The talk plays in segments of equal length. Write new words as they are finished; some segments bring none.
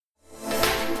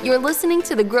You're listening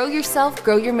to the Grow Yourself,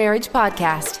 Grow Your Marriage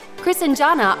podcast. Chris and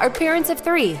Jana are parents of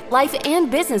 3, life and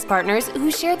business partners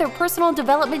who share their personal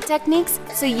development techniques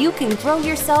so you can grow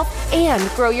yourself and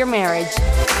grow your marriage.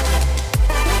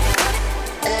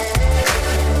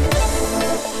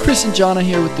 Chris and Jana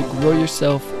here with the Grow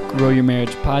Yourself, Grow Your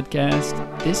Marriage podcast.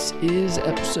 This is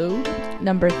episode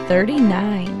number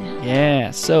 39. Yeah,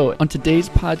 so on today's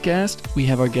podcast, we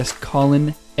have our guest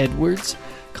Colin Edwards.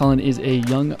 Colin is a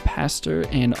young pastor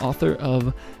and author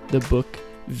of the book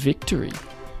Victory.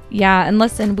 Yeah, and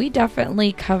listen, we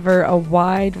definitely cover a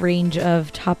wide range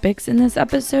of topics in this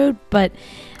episode, but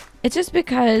it's just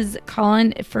because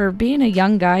Colin, for being a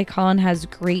young guy, Colin has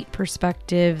great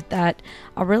perspective that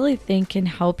I really think can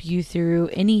help you through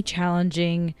any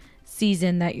challenging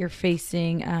season that you're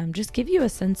facing. Just give you a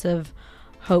sense of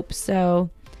hope. So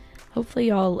hopefully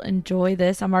y'all enjoy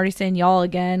this. I'm already saying y'all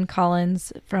again.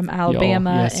 Colin's from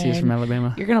Alabama. Y'all. Yes, he's from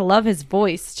Alabama. You're going to love his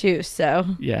voice too. So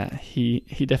yeah, he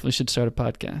definitely should start a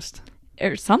podcast.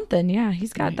 Or something. Yeah,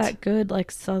 he's got that good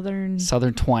like southern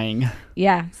twang.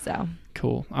 Yeah, so.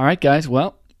 Cool. All right, guys.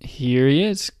 Well, here he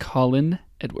is, Colin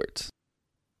Edwards.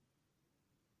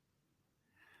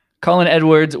 Colin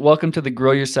Edwards, welcome to the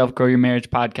Grow Yourself, Grow Your Marriage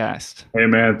podcast. Hey,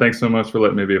 man. Thanks so much for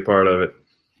letting me be a part of it.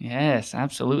 Yes,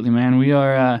 absolutely, man.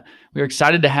 We're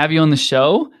excited to have you on the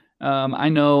show. I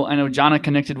know Jana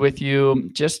connected with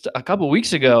you just a couple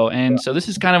weeks ago, and so this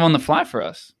is kind of on the fly for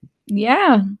us.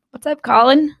 Yeah. What's up,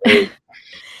 Colin?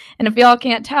 And if y'all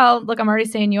can't tell, look, I'm already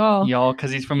saying y'all. Y'all, because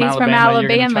he's from Alabama. You're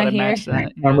gonna try to match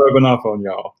that. I'm rubbing off on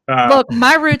y'all. Look,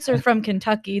 my roots are from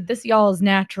Kentucky. This y'all is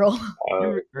natural.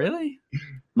 Really?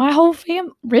 My whole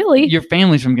really? Your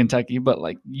family's from Kentucky, but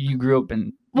like you didn't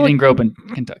grow up in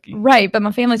Kentucky. Right, but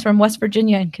my family's from West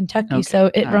Virginia and Kentucky, okay. so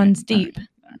it runs deep.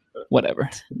 Right. Whatever.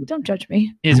 Don't judge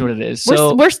me. It is what it is.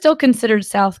 So we're still considered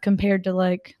South compared to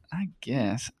like I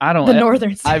guess. I don't the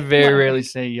northern I very rarely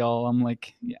say y'all. I'm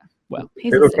like, yeah. Well,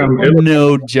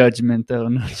 no judgment though.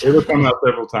 No judgment. It'll come out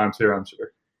several times here, I'm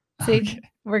sure. See, okay.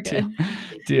 We're good.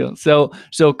 Deal. So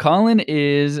Colin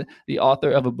is the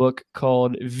author of a book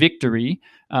called Victory.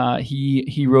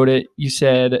 He wrote it. You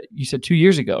said 2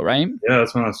 years ago, right? Yeah,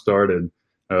 that's when I started.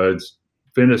 It's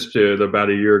finished about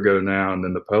a year ago now, and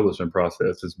then the publishing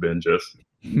process has been just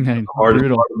the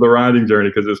hardest part of the writing journey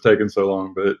because it's taken so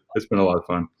long, but it's been a lot of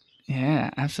fun. Yeah,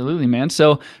 absolutely, man.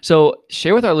 So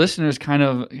share with our listeners kind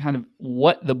of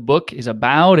what the book is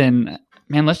about, and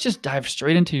man, let's just dive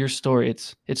straight into your story.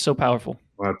 It's so powerful.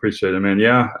 Well, I appreciate it, man.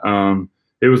 Yeah,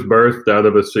 it was birthed out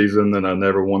of a season that I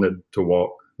never wanted to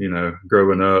walk. You know,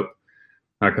 growing up,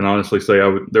 I can honestly say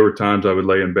there were times I would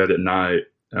lay in bed at night,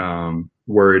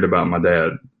 worried about my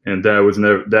dad, and Dad was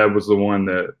the one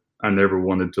that I never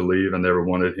wanted to leave. I never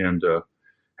wanted him to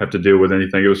have to deal with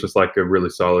anything. It was just like a really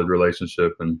solid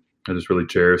relationship, and I just really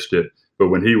cherished it. But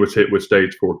when he was hit with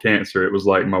stage 4 cancer, it was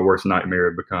like my worst nightmare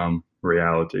had become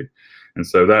reality. And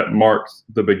so that marked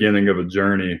the beginning of a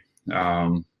journey.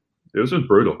 It was just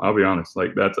brutal. I'll be honest.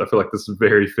 I feel like this is a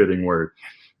very fitting word.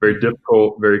 Very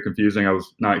difficult, very confusing. I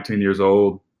was 19 years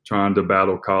old, trying to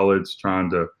battle college, trying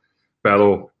to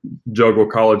juggle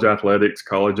college athletics,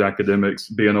 college academics,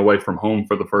 being away from home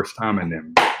for the first time, and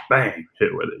then bang,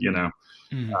 hit with it, you know.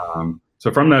 Mm-hmm.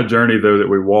 So from that journey, though, that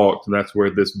we walked, that's where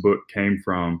this book came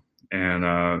from. And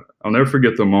I'll never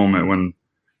forget the moment when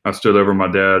I stood over my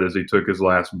dad as he took his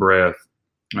last breath.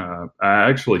 I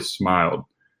actually smiled.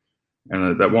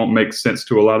 And that won't make sense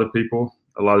to a lot of people.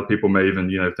 A lot of people may even,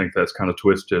 think that's kind of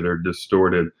twisted or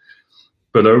distorted.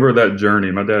 But over that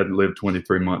journey, my dad lived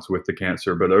 23 months with the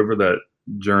cancer. But over that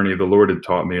journey, the Lord had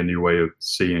taught me a new way of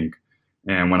seeing.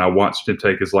 And when I watched him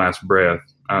take his last breath,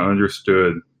 I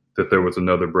understood that there was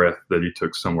another breath that he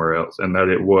took somewhere else, and that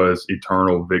it was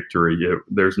eternal victory.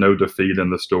 There's no defeat in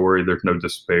the story. There's no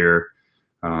despair.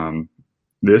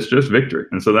 It's just victory.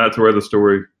 And so that's where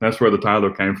the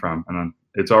title came from. And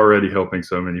it's already helping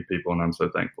so many people, and I'm so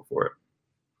thankful for it.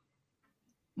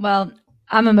 Well,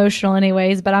 I'm emotional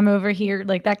anyways, but I'm over here.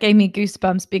 Like, that gave me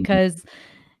goosebumps because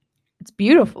it's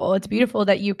beautiful. It's beautiful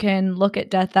that you can look at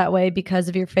death that way because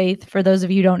of your faith. For those of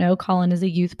you who don't know, Colin is a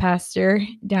youth pastor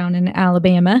down in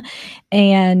Alabama.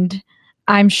 And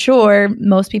I'm sure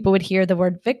most people would hear the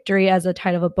word victory as a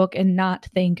title of a book and not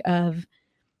think of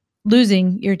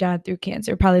losing your dad through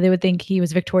cancer. Probably they would think he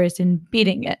was victorious in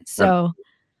beating it. So,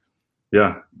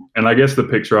 yeah. And I guess the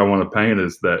picture I want to paint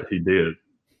is that he did.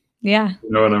 Yeah. You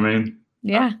know what I mean?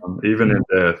 Yeah. Even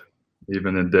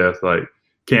in death, like,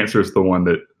 cancer is the one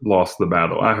that lost the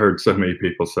battle. I heard so many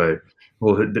people say,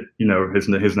 well,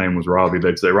 his name was Robbie.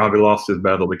 They'd say, Robbie lost his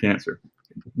battle to cancer.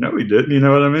 No, he didn't. You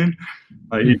know what I mean?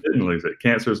 Like, he didn't lose it.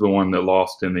 Cancer is the one that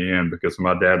lost in the end because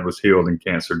my dad was healed and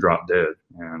cancer dropped dead.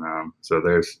 And so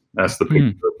that's the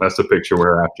picture. That's the picture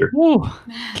we're after. Woo,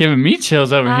 giving me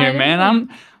chills over here, man.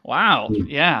 Wow.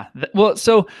 Yeah. Well,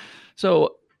 so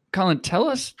Colin, tell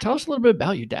us a little bit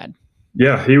about your dad.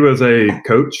 Yeah, he was a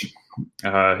coach.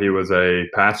 He was a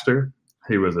pastor.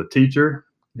 He was a teacher.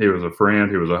 He was a friend.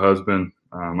 He was a husband.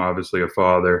 Obviously a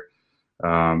father.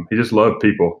 He just loved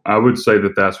people. I would say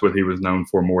that that's what he was known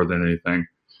for more than anything.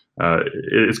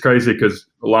 It's crazy because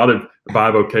a lot of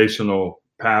bivocational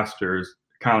pastors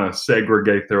kind of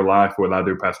segregate their life. When I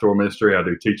do pastoral ministry, I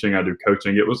do teaching, I do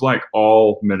coaching. It was like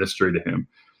all ministry to him.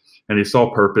 And he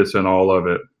saw purpose in all of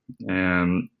it.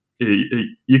 And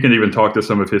you can even talk to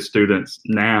some of his students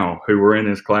now who were in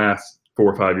his class 4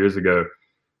 or 5 years ago. And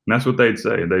that's what they'd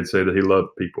say. They'd say that he loved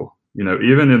people.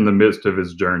 Even in the midst of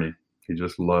his journey, he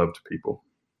just loved people.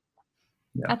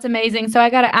 Yeah. That's amazing. So I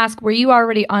got to ask, were you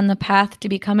already on the path to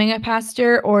becoming a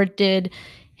pastor, or did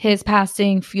his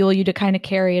passing fuel you to kind of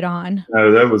carry it on?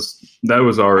 No, that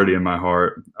was already in my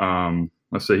heart.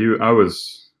 Let's see,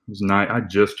 I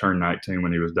just turned 19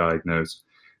 when he was diagnosed.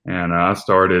 And I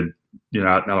started,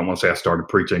 I don't want to say I started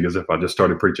preaching as if I just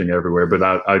started preaching everywhere, but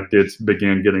I did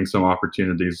begin getting some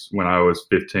opportunities when I was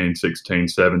 15, 16,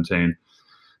 17.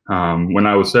 When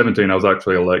I was 17, I was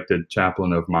actually elected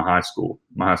chaplain of my high school.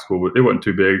 My high school, it wasn't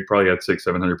too big, probably had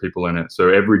 600-700 people in it. So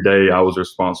every day I was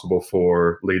responsible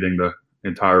for leading the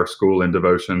entire school in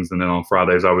devotions. And then on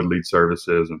Fridays, I would lead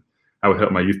services and I would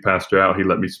help my youth pastor out. He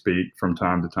let me speak from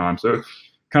time to time. So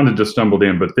kind of just stumbled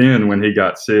in. But then when he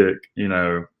got sick,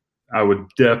 I would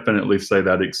definitely say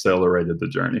that accelerated the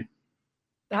journey.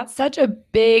 That's such a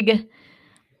big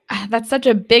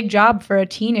job for a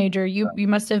teenager. You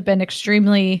must have been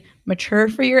extremely mature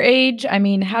for your age. I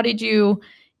mean, how did you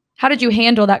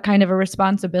handle that kind of a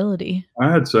responsibility?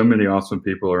 I had so many awesome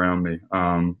people around me.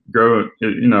 I'd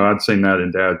seen that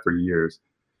in Dad for years.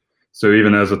 So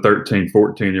even as a 13,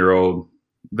 14-year-old,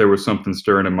 there was something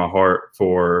stirring in my heart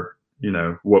for,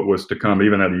 what was to come,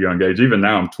 even at a young age. Even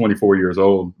now I'm 24 years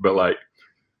old, but I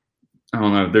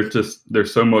don't know,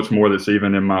 there's so much more that's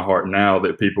even in my heart now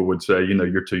that people would say,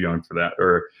 you're too young for that,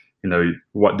 or,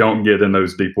 don't get in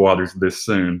those deep waters this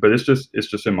soon. But it's just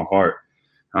in my heart.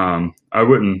 I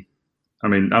don't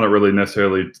really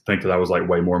necessarily think that I was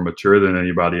way more mature than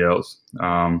anybody else.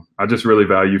 I just really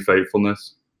value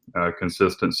faithfulness,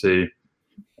 consistency.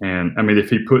 And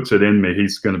if he puts it in me,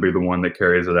 he's going to be the one that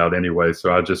carries it out anyway.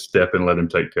 So I just step and let him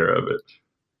take care of it.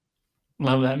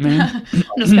 Love that, man.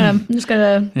 I'm just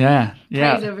gonna yeah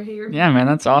over here. Yeah, man,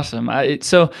 that's awesome.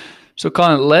 So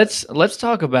Colin, let's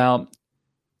talk about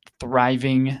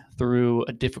thriving through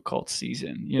a difficult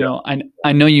season.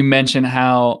 I know you mentioned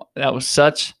how that was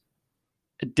such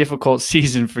a difficult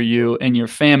season for you and your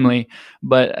family,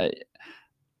 but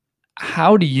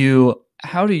how do you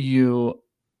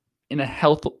in a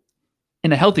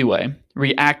healthy way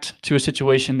react to a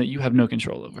situation that you have no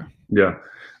control over? Yeah.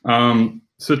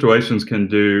 Situations can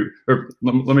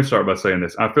let me start by saying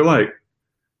this. I feel like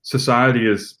society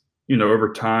is,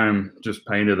 over time just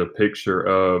painted a picture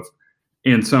of,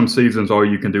 in some seasons, all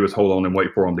you can do is hold on and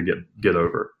wait for them to get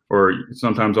over. Or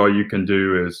sometimes all you can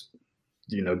do is,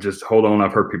 just hold on.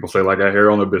 I've heard people say like a hair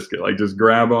on a biscuit, just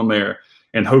grab on there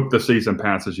and hope the season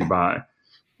passes you by.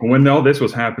 When all this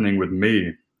was happening with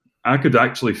me, I could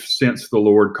actually sense the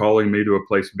Lord calling me to a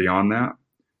place beyond that.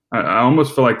 I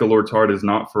almost feel like the Lord's heart is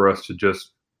not for us to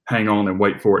just hang on and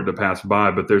wait for it to pass by,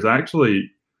 but there's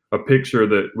actually a picture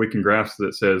that we can grasp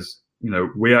that says,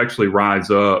 we actually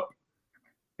rise up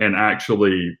and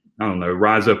actually,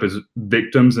 rise up as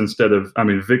victors instead of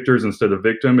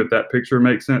victim, if that picture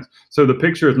makes sense. So the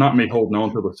picture is not me holding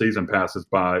on till the season passes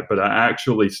by, but I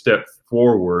actually step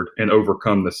forward and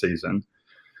overcome the season.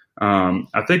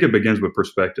 I think it begins with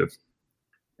perspective.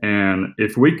 And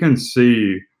if we can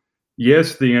see,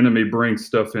 yes, the enemy brings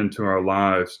stuff into our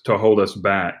lives to hold us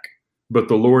back, but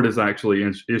the Lord is actually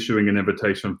issuing an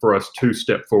invitation for us to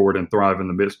step forward and thrive in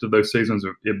the midst of those seasons.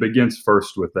 It begins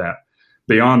first with that.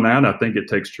 Beyond that, I think it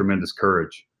takes tremendous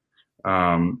courage.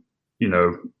 Sometimes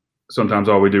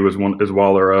all we do is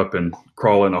waller up and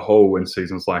crawl in a hole when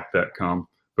seasons like that come.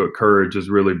 But courage is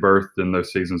really birthed in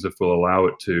those seasons if we'll allow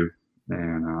it to.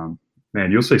 And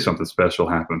you'll see something special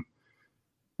happen.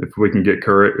 If we can get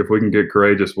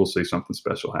courageous, we'll see something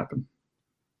special happen.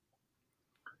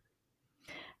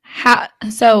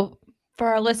 So for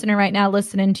our listener right now,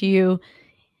 listening to you,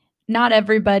 not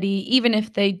everybody, even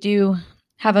if they do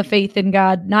have a faith in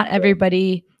God, not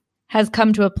everybody has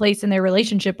come to a place in their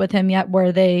relationship with him yet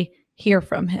where they hear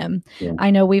from him. Yeah. I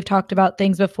know we've talked about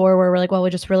things before where we're like, well, we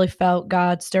just really felt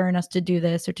God stirring us to do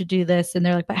this or to do this. And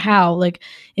they're like, but how? Like,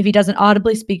 if he doesn't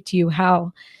audibly speak to you,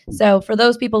 how? So for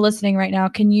those people listening right now,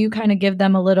 can you kind of give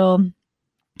them a little,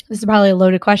 this is probably a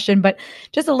loaded question, but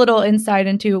just a little insight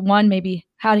into one, maybe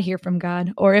how to hear from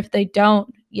God, or if they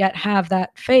don't yet have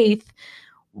that faith,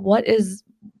 what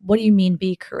do you mean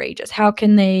be courageous? How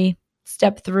can they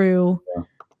step through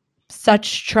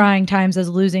such trying times as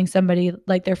losing somebody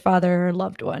like their father or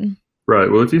loved one?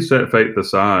 Right. Well, if you set faith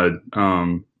aside,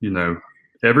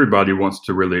 everybody wants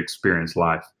to really experience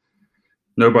life.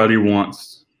 Nobody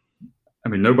wants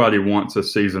a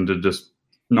season to just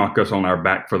knock us on our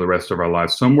back for the rest of our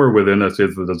lives. Somewhere within us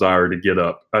is the desire to get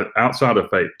up, outside of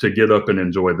faith, to get up and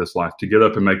enjoy this life, to get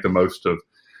up and make the most of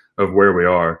where we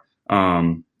are.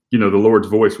 The Lord's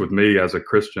voice with me as a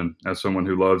Christian, as someone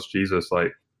who loves Jesus,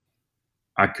 like,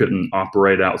 I couldn't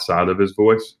operate outside of his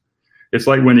voice. It's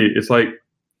like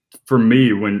for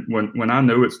me, when I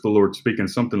know it's the Lord speaking,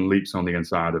 something leaps on the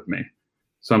inside of me.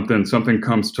 Something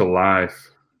comes to life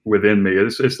within me.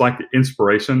 It's like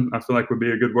inspiration, I feel like would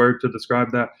be a good word to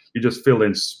describe that. You just feel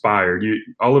inspired. You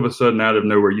all of a sudden, out of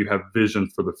nowhere, you have vision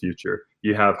for the future.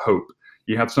 You have hope.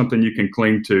 You have something you can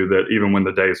cling to that even when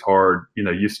the day is hard,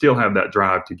 you still have that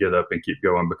drive to get up and keep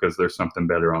going because there's something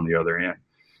better on the other end.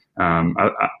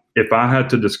 If I had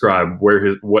to describe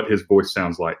what his voice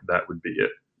sounds like, that would be it.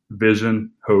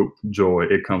 Vision, hope, joy.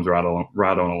 It comes right on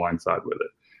alongside with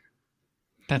it.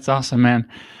 That's awesome, man.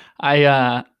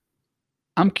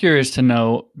 I'm curious to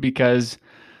know, because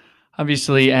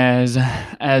obviously as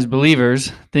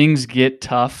believers, things get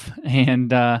tough,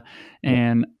 and I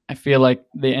feel like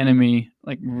the enemy,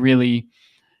 like, really,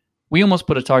 we almost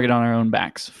put a target on our own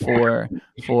backs for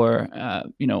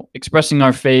expressing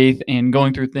our faith and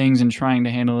going through things and trying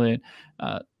to handle it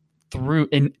through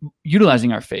and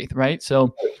utilizing our faith, right?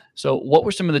 So what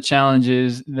were some of the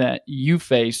challenges that you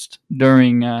faced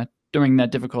during that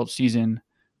difficult season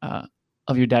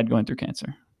of your dad going through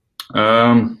cancer?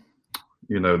 I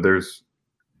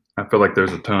feel like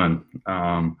there's a ton.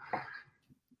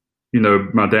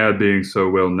 My dad being so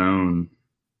well known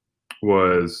he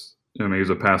was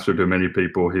a pastor to many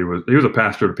people. He was a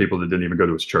pastor to people that didn't even go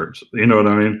to his church. You know what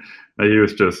I mean?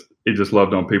 He just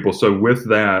loved on people. So with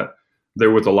that,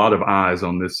 there was a lot of eyes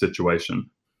on this situation.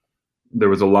 There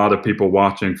was a lot of people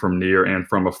watching from near and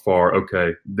from afar.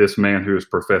 Okay, this man who has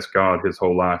professed God his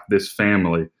whole life, this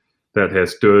family that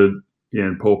has stood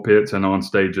in pulpits and on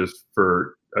stages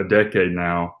for a decade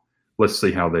now, let's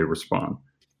see how they respond.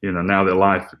 Now that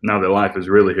life is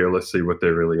really here, let's see what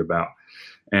they're really about.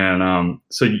 And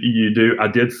I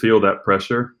did feel that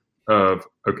pressure of,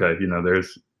 okay,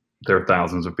 there are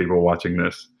thousands of people watching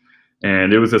this.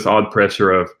 And it was this odd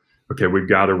pressure of, okay, we've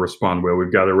got to respond well.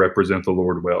 We've got to represent the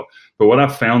Lord well. But what I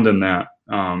found in that,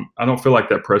 I don't feel like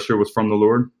that pressure was from the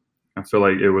Lord. I feel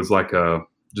like it was like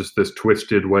just this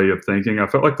twisted way of thinking. I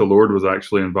felt like the Lord was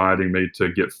actually inviting me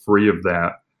to get free of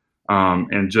that.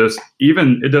 And just,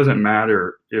 even, it doesn't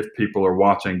matter if people are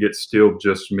watching, it's still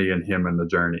just me and him in the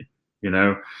journey,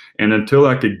 and until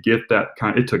I could get that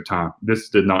it took time. This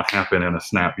did not happen in a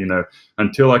snap,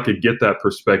 until I could get that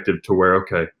perspective to where,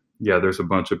 okay, yeah, there's a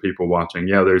bunch of people watching.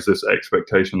 Yeah, there's this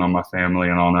expectation on my family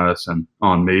and on us and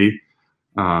on me.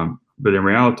 But in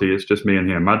reality, it's just me and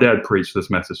him. My dad preached this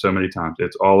message so many times.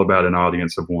 It's all about an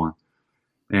audience of one.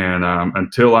 And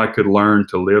until I could learn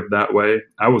to live that way,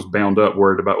 I was bound up,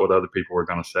 worried about what other people were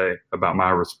going to say about my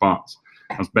response.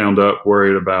 I was bound up,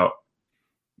 worried about,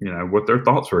 what their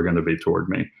thoughts were going to be toward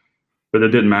me. But it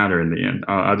didn't matter in the end.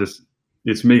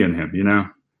 It's me and him,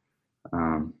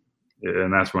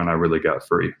 and that's when I really got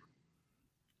free.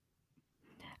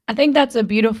 I think that's a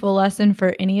beautiful lesson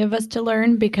for any of us to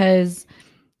learn, because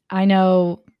I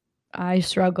know I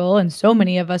struggle, and so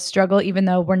many of us struggle, even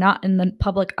though we're not in the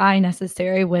public eye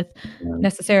necessarily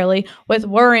with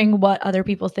worrying what other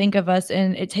people think of us.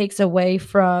 And it takes away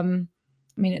from,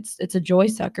 it's a joy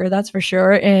sucker, that's for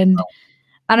sure. And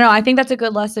I don't know, I think that's a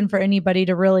good lesson for anybody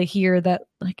to really hear, that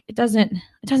like, it doesn't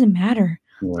matter.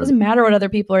 It doesn't matter what other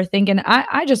people are thinking.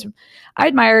 I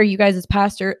admire you guys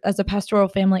as a pastoral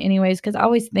family anyways, because I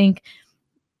always think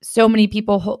so many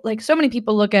people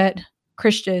look at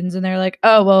Christians and they're like,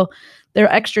 oh, well,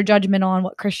 they're extra judgmental on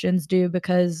what Christians do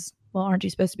because, well, aren't you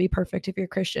supposed to be perfect if you're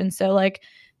Christian? So like,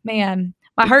 man,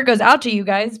 my heart goes out to you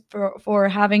guys for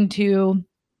having to,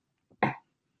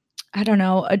 I don't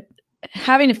know,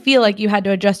 having to feel like you had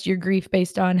to adjust your grief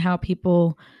based on how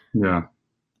people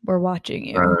were watching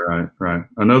you. Right.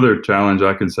 Another challenge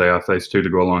I can say I faced too, to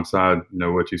go alongside,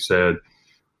 what you said,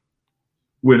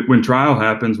 when trial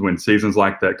happens, when seasons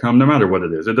like that come, no matter what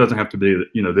it is, it doesn't have to be,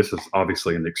 this is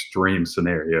obviously an extreme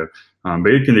scenario, but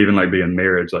it can even like be in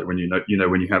marriage, like when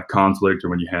when you have conflict or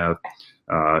when you have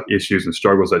issues and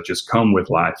struggles that just come with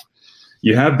life,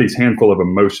 you have these handful of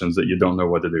emotions that you don't know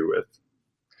what to do with.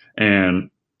 And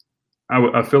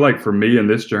I feel like for me in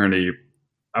this journey,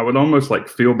 I would almost like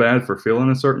feel bad for feeling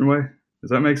a certain way. Does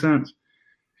that make sense?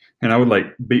 And I would like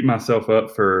beat myself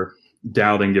up for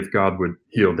doubting if God would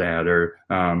heal Dad, or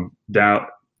doubt,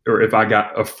 or if I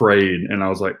got afraid and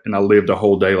I lived a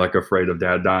whole day like afraid of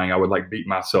Dad dying, I would like beat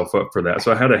myself up for that.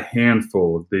 So I had a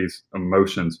handful of these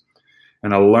emotions,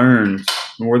 and I learned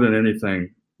more than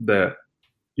anything that,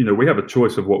 we have a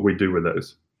choice of what we do with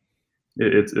those.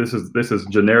 This is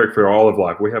generic for all of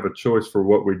life. We have a choice for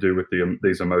what we do with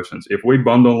these emotions. If we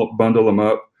bundle them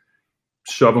up,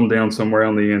 shove them down somewhere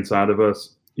on the inside of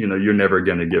us, you're never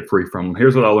going to get free from them.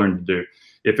 Here's what I learned to do.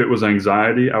 If it was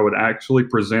anxiety, I would actually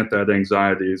present that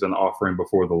anxiety as an offering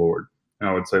before the Lord. And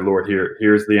I would say, Lord,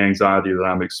 here's the anxiety that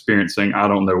I'm experiencing. I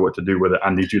don't know what to do with it. I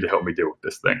need you to help me deal with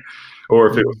this thing. Or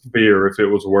if it was fear, if it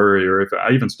was worry, or if I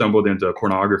even stumbled into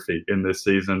pornography in this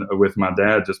season with my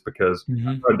dad, just because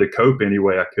I tried to cope any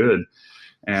way I could.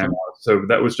 And so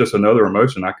that was just another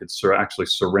emotion. I could actually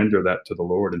surrender that to the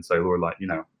Lord and say, Lord,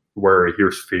 worry,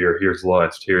 here's fear, here's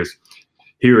lust, here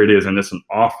it is. And it's an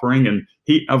offering. And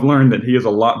I've learned that he is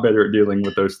a lot better at dealing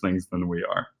with those things than we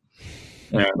are.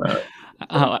 And,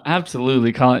 oh,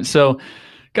 absolutely, Colin. So,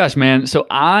 gosh, man. So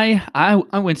I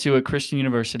went to a Christian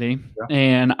university,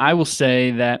 and I will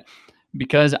say that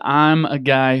because I'm a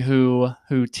guy who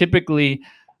typically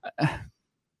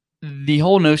the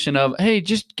whole notion of, hey,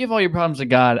 just give all your problems to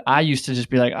God, I used to just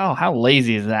be like, oh, how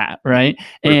lazy is that, right?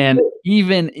 And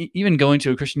even going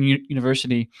to a Christian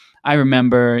university, I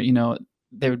remember,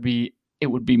 it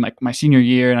would be my senior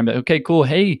year, and I'm like, okay, cool.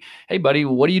 Hey, buddy,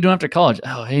 what are you doing after college?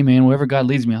 Oh, hey, man, wherever God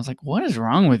leads me. I was like, what is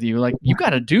wrong with you? Like, you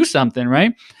got to do something,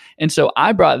 right? And so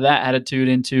I brought that attitude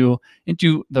into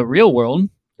the real world.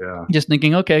 Yeah. Just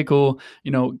thinking, okay, cool.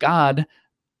 God,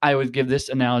 I would give this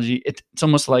analogy. It's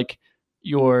almost like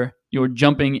you're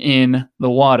jumping in the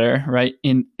water, right?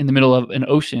 In the middle of an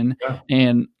ocean. Yeah.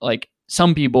 And like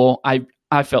some people,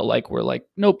 I felt like we're like,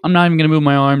 nope, I'm not even going to move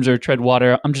my arms or tread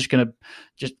water. I'm just going to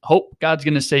hope God's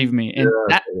going to save me. And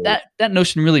that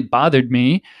notion really bothered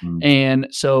me. And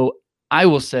so I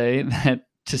will say that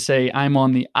to say I'm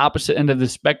on the opposite end of the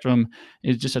spectrum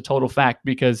is just a total fact,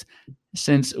 because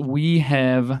since we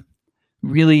have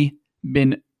really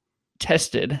been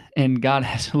tested and God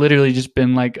has literally just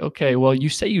been like, okay, well, you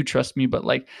say you trust me, but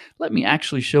like, let me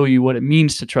actually show you what it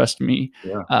means to trust me.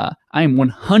 I am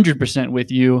 100% with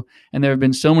you. And there have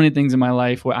been so many things in my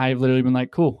life where I've literally been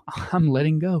like, cool, I'm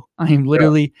letting go. I am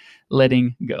literally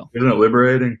letting go. Isn't it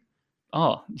liberating?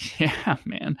 Oh yeah,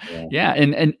 man. Yeah.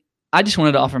 And I just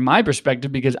wanted to offer my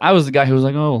perspective, because I was the guy who was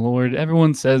like, oh Lord,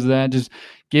 everyone says that, just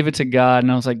give it to God. And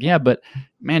I was like, yeah, but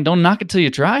man, don't knock it till you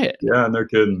try it. Yeah, no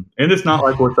kidding. And it's not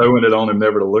like we're throwing it on him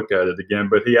never to look at it again,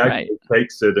 but he actually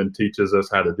takes it and teaches us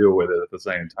how to deal with it at the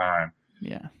same time.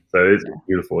 Yeah. So it's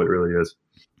beautiful. It really is.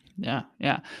 Yeah.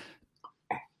 Yeah.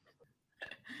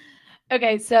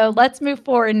 Okay, so let's move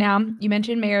forward now. You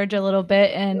mentioned marriage a little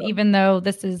bit, and even though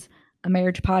this is a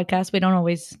marriage podcast,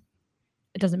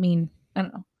 it doesn't mean, I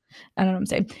don't know what I'm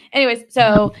saying. Anyways,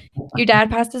 so your dad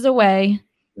passes away,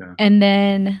 and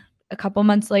then a couple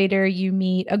months later, you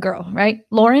meet a girl, right?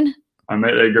 Lauren? I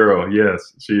met a girl,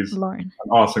 yes. She's Lauren.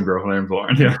 An awesome girl. Her name's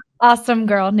Lauren, yeah. Awesome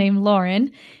girl named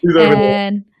Lauren. She's over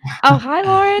there. Oh, hi,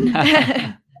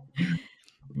 Lauren.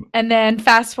 And then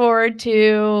fast forward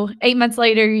to 8 months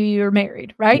later, you're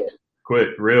married, right? Quick,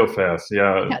 real fast,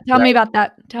 yeah. Tell me about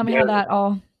that. Tell me how that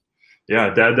all...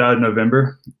 Yeah, Dad died in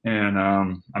November, and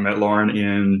I met Lauren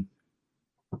in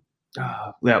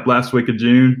last week of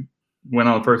June. Went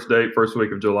on the first date, first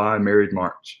week of July, married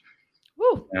March.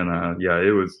 Woo. And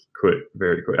it was quick,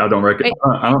 very quick. I don't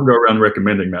go around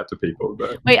recommending that to people.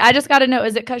 But wait, I just got to know,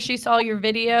 is it because she saw your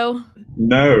video?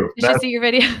 No. Did she see your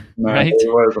video? No, right?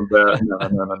 It wasn't that.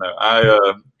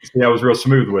 No. I was real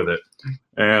smooth with it,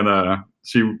 and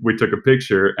we took a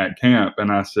picture at camp,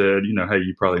 and I said, hey,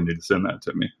 you probably need to send that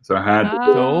to me. So I had to.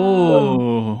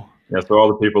 Oh. Yeah, so all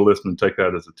the people listening, take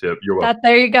that as a tip. You're welcome.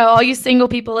 There you go. All you single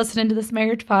people listening to this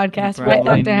marriage podcast, write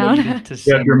that down. If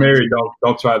you're married,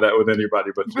 don't try that with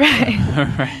anybody but you.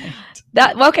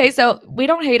 Right. Okay, so we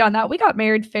don't hate on that. We got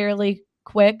married fairly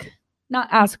quick. Not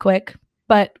as quick,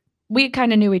 but we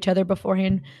kind of knew each other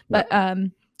beforehand. But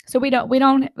so we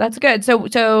don't that's good.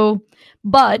 So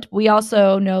but we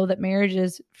also know that marriage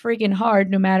is freaking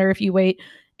hard, no matter if you wait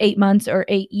 8 months or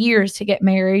 8 years to get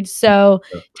married. So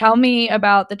tell me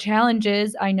about the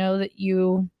challenges I know that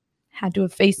you had to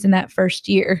have faced in that first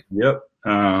year. Yep.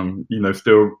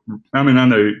 Still, I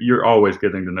know you're always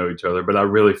getting to know each other, but I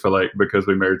really feel like because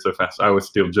we married so fast, I was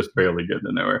still just barely getting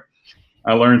to know her.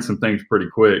 I learned some things pretty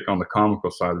quick on the comical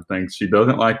side of things. She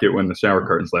doesn't like it when the shower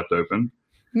curtain's left open.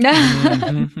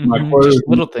 My clothes, just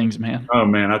little things, man. Oh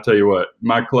man, I tell you what,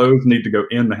 my clothes need to go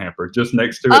in the hamper, just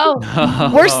next to it.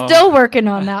 Oh, we're still working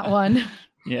on that one.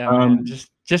 Yeah, man,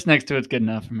 just next to it's good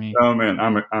enough for me. Oh man,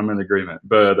 I'm in agreement.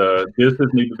 But dishes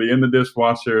need to be in the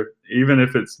dishwasher, even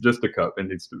if it's just a cup, it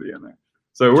needs to be in there.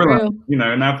 So we're like,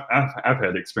 and I've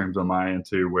had experience on my end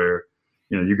too, where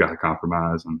you got to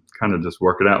compromise and kind of just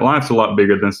work it out. Life's a lot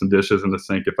bigger than some dishes in the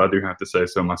sink, if I do have to say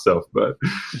so myself. But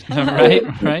right.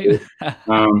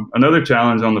 Another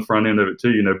challenge on the front end of it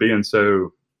too, being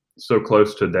so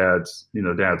close to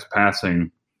dad's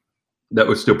passing, that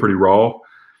was still pretty raw.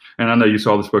 And I know you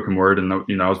saw the spoken word, and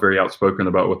I was very outspoken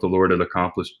about what the Lord had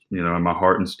accomplished, in my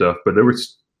heart and stuff. But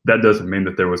that doesn't mean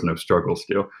that there was no struggle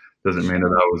still. Doesn't mean that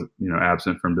I was,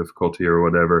 absent from difficulty or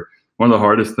whatever. One of the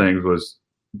hardest things was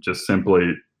just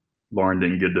simply Lauren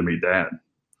didn't get to meet Dad,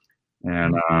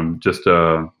 and just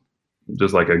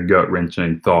like a gut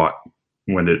wrenching thought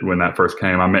when that first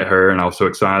came. I met her, and I was so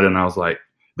excited, and I was like,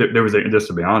 just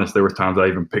to be honest, there was times I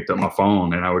even picked up my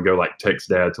phone and I would go like text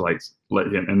Dad to like let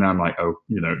him, and I'm like, oh,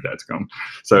 Dad's come.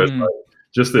 So it's like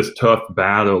just this tough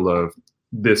battle of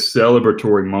this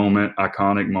celebratory moment,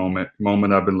 iconic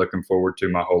moment I've been looking forward to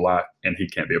my whole life, and he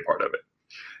can't be a part of it.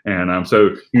 And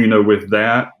so with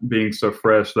that being so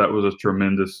fresh, that was a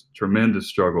tremendous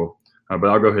struggle. But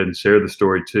I'll go ahead and share the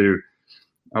story too.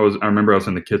 I remember I was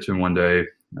in the kitchen one day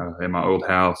in my old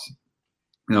house,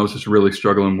 and I was just really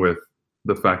struggling with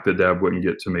the fact that Dad wouldn't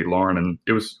get to meet Lauren. And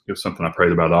it was something I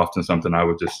prayed about often, something I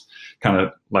would just kind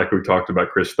of, like we talked about,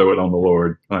 Chris, throw it on the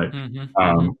Lord. Like,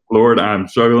 Lord, I'm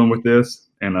struggling with this,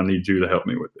 and I need you to help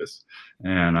me with this.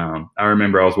 And I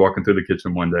remember I was walking through the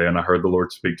kitchen one day, and I heard the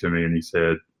Lord speak to me, and he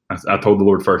said, I told the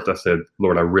Lord first, I said,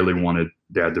 Lord, I really wanted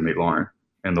Dad to meet Lauren.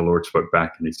 And the Lord spoke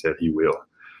back, and he said, he will.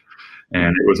 And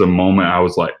it was a moment I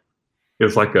was like,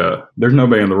 it's like there's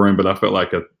nobody in the room, but I felt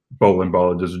like a bowling ball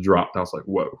had just dropped. I was like,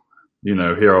 whoa.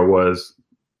 Here I was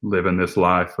living this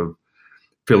life of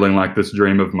feeling like this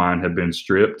dream of mine had been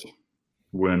stripped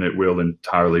when it will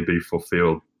entirely be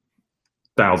fulfilled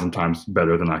 1,000 times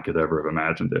better than I could ever have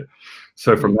imagined it.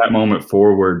 So from that moment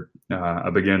forward,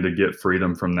 I began to get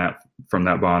freedom from that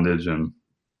bondage. And,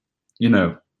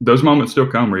 those moments still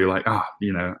come where you're like,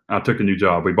 I took a new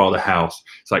job. We bought a house.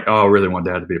 It's like, oh, I really want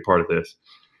Dad to be a part of this.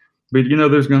 But,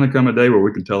 there's going to come a day where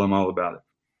we can tell him all about it.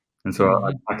 And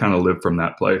so I kind of live from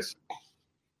that place.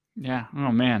 Yeah.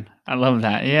 Oh man, I love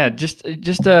that. Yeah. Just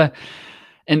an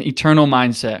eternal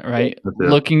mindset, right?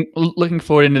 Looking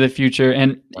forward into the future.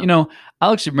 And,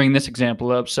 I'll actually bring this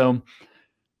example up. So,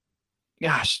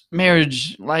 gosh,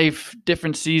 marriage, life,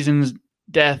 different seasons,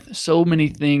 death, so many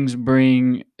things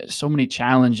bring so many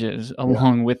challenges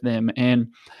along with them. And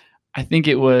I think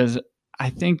it was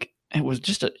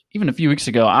just even a few weeks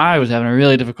ago, I was having a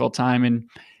really difficult time, and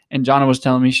Jonna was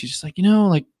telling me, she's just like,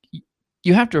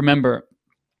 you have to remember,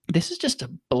 this is just a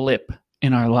blip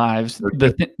in our lives. Okay.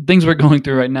 The things we're going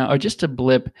through right now are just a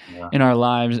blip in our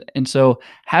lives. And so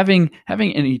having an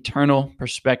eternal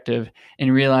perspective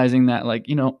and realizing that,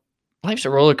 life's a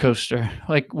roller coaster.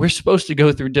 Like, we're supposed to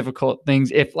go through difficult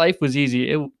things. If life was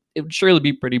easy, it would surely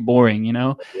be pretty boring,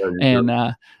 Yeah, and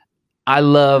I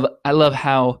love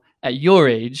how at your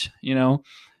age,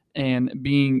 and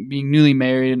being newly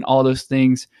married and all those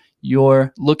things,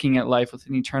 you're looking at life with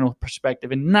an eternal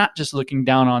perspective and not just looking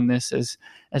down on this as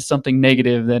something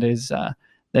negative that is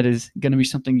going to be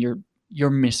something you're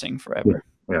missing forever.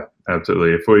 Yeah,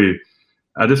 absolutely.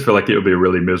 I just feel like it would be a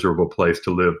really miserable place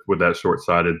to live with that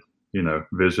short-sighted,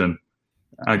 vision.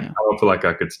 I don't feel like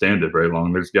I could stand it very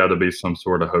long. There's got to be some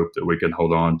sort of hope that we can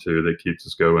hold on to that keeps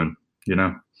us going,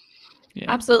 Yeah.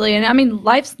 Absolutely. And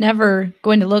life's never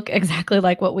going to look exactly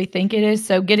like what we think it is.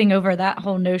 So getting over that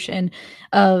whole notion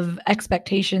of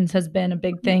expectations has been a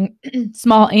big thing,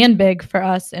 small and big, for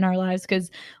us in our lives,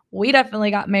 because we definitely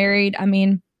got married.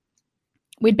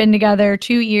 We'd been together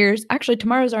 2 years. Actually,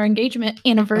 tomorrow's our engagement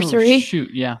anniversary. Oh,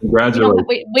 shoot, yeah. Congratulations.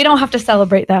 We don't have to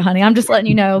celebrate that, honey. I'm just letting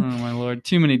you know. Oh, my Lord.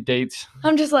 Too many dates.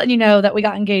 I'm just letting you know that we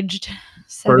got engaged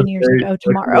 7 years ago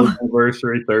tomorrow.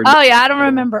 Anniversary, 30. Oh, yeah. I don't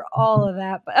remember all of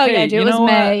that. But yeah, I do. It was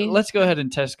May. Let's go ahead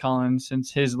and test Colin,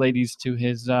 since his lady's to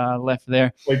his left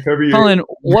there. Cover Colin,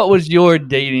 what was your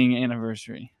dating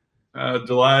anniversary?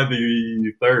 July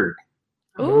the 3rd.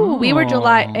 Ooh, we were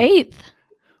July 8th.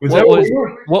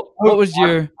 What was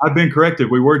your? I've been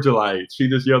corrected. We were July 8th. She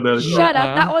just yelled at us. Shut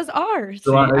up. That was ours.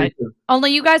 July 8th.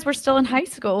 Only you guys were still in high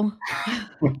school.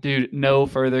 Dude, no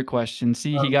further questions.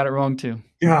 See, he got it wrong too.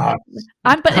 God.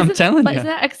 I'm telling you. Isn't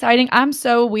that exciting? I'm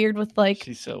so weird with like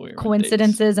She's so weird with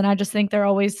coincidences, and I just think they're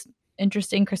always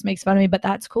interesting. Chris makes fun of me, but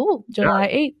that's cool.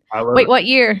 July 8th. Wait, what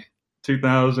year?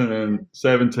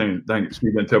 2017. Dang it, she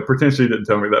didn't tell. Pretend she didn't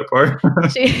tell me that part.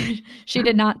 She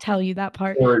did not tell you that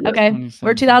part. Sorry, Okay,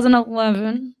 we're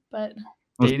 2011, but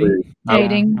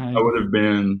dating. I would have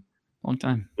been long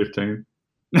time. 15.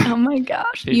 Oh my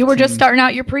gosh, you were just starting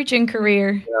out your preaching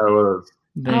career. Yeah, I was.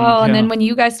 And then when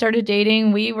you guys started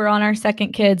dating, we were on our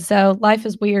second kid. So life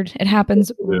is weird. It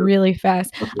happens really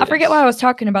fast. I forget why I was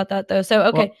talking about that though. So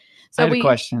okay. Well, so I had a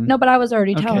question. No, but I was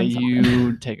already Okay, telling something.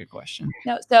 you take a question.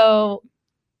 No, so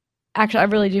actually, I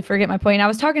really do forget my point. I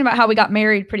was talking about how we got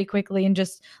married pretty quickly and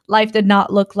just life did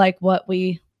not look like what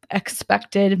we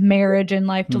expected marriage and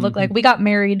life to look like. We got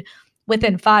married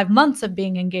within 5 months of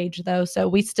being engaged though.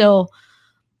 So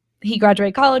he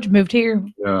graduated college, moved here.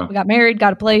 Yeah. We got married,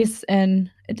 got a place, and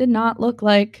it did not look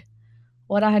like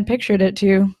what I had pictured it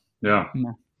to. Yeah.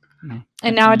 No.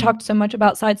 And now I talked so much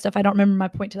about side stuff, I don't remember my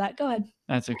point to that. Go ahead.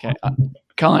 That's okay.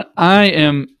 Colin, I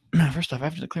am, first off, I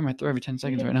have to clear my throat every 10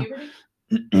 seconds right now.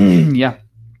 Yeah.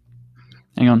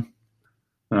 Hang on.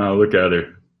 Look at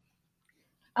her.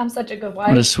 I'm such a good wife.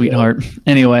 What a sweetheart.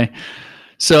 Anyway,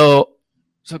 so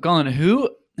Colin, who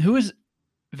is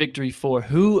Victory for?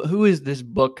 Who is this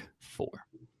book for?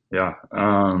 Yeah.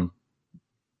 I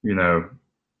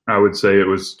would say it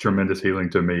was tremendous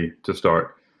healing to me to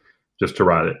start, just to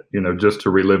write it, just to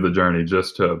relive the journey,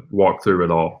 just to walk through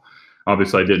it all.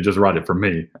 Obviously, I didn't just write it for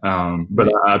me. But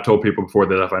I've told people before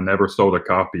that if I never sold a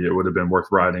copy, it would have been worth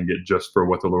writing it just for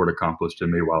what the Lord accomplished in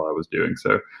me while I was doing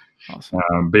so.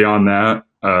 Awesome. Beyond that,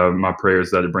 my prayer is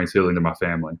that it brings healing to my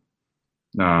family.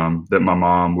 That my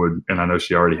mom would, and I know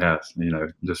she already has,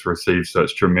 just receive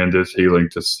such tremendous healing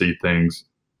to see things,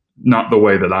 not the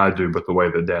way that I do, but the way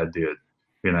that Dad did,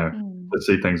 to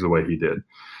see things the way he did.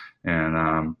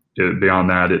 And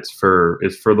beyond that, it's for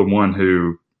the one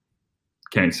who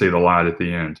can't see the light at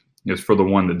the end. It's for the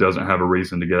one that doesn't have a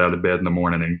reason to get out of bed in the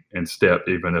morning and step,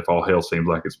 even if all hell seems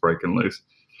like it's breaking loose.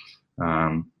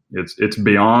 It's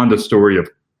beyond a story of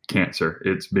cancer.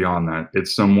 It's beyond that.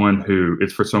 It's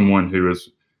for someone who has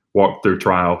walked through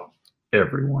trial,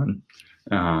 everyone.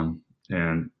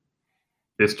 And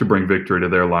it's to bring victory to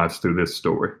their lives through this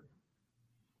story.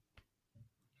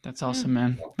 That's awesome,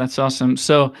 man. That's awesome.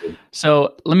 So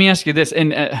let me ask you this,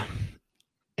 and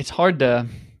it's hard to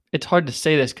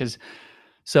say this because,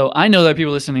 so I know that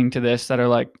people listening to this that are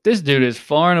like, this dude is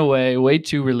far and away way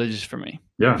too religious for me.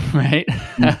 Yeah. Right.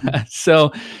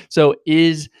 So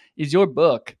is your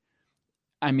book,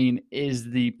 I mean, is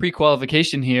the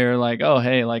pre-qualification here like, oh,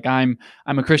 hey, like I'm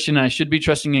a Christian and I should be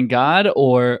trusting in God,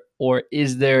 or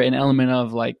is there an element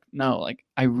of like, no, like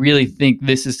I really think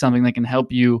this is something that can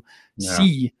help you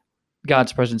see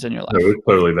God's presence in your life? No, it's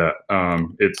totally that.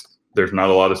 There's not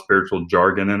a lot of spiritual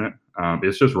jargon in it.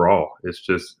 It's just raw. It's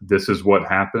just, this is what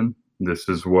happened. This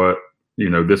is what,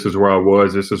 this is where I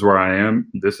was. This is where I am.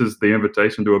 This is the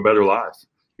invitation to a better life.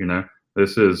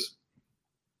 This is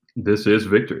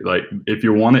victory. Like, if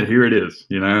you want it, here it is,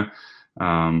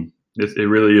 it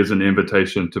really is an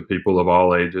invitation to people of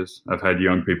all ages. I've had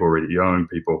young people read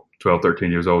it, 12,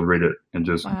 13 years old read it and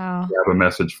just have a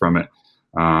message from it.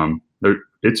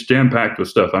 It's jam-packed with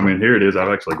stuff. I mean, here it is. I've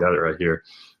actually got it right here.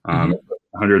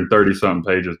 130 something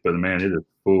pages, but man, it is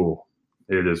full.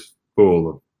 It is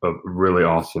full of really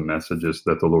awesome messages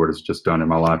that the Lord has just done in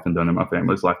my life and done in my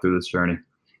family's life through this journey.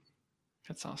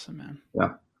 That's awesome, man.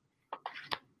 Yeah.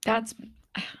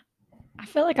 I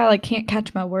feel like I can't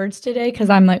catch my words today because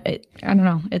I'm like, I don't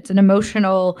know. It's an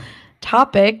emotional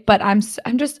topic, but I'm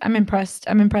impressed.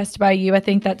 I'm impressed by you. I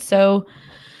think that's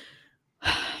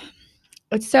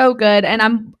it's so good. And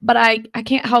I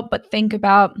can't help but think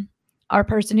about our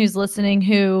person who's listening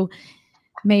who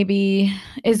maybe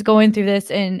is going through this.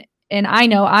 And I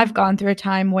know I've gone through a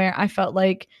time where I felt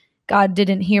like God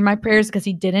didn't hear my prayers because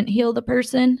he didn't heal the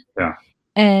person. Yeah.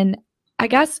 And I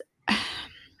guess,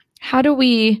 how do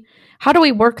we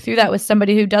work through that with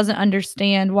somebody who doesn't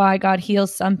understand why God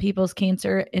heals some people's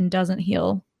cancer and doesn't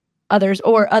heal others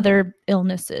or other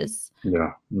illnesses?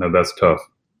 Yeah, no, that's tough.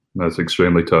 That's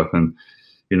extremely tough. And,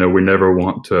 we never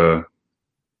want to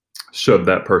shove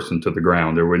that person to the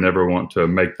ground, or we never want to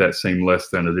make that seem less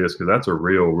than it is, because that's a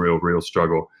real, real, real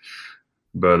struggle.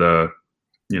 But,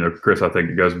 Chris, I think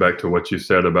it goes back to what you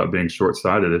said about being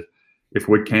short-sighted. If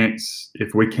we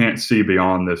can't see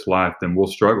beyond this life, then we'll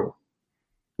struggle.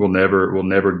 we'll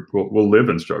live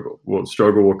in struggle.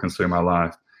 Struggle will consume our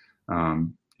life.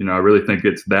 I really think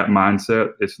it's that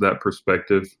mindset. It's that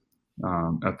perspective.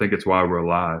 I think it's why we're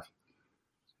alive.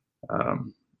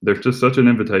 There's just such an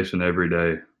invitation every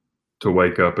day to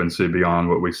wake up and see beyond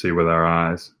what we see with our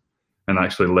eyes, and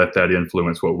actually let that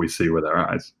influence what we see with our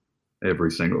eyes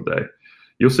every single day.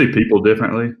 You'll see people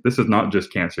differently. This is not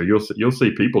just cancer. You'll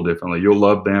see people differently. You'll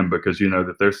love them because you know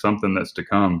that there's something that's to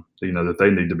come, that they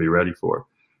need to be ready for.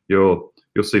 You'll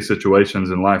see situations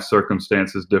and life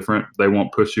circumstances different. They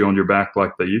won't push you on your back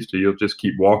like they used to. You'll just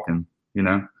keep walking,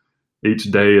 Each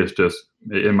day is just,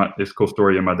 it's a cool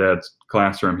story. In my dad's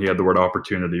classroom, he had the word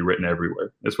opportunity written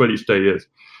everywhere. That's what each day is.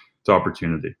 It's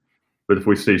opportunity. But if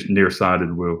we stay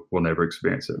nearsighted, we'll never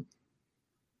experience it.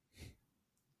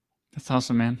 That's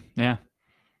awesome, man. Yeah.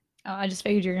 Oh, I just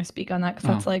figured you were going to speak on that because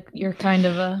that's like you're kind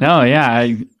of a. No,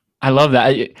 yeah, I love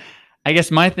that. I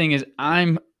guess my thing is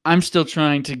I'm still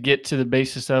trying to get to the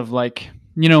basis of like,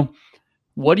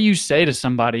 what do you say to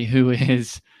somebody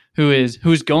who's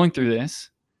going through this,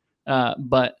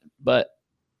 but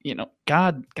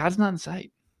God's not in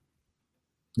sight.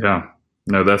 Yeah,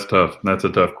 no, that's tough. That's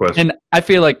a tough question. And I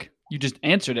feel like you just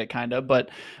answered it kind of, but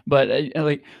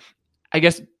like, I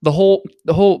guess the whole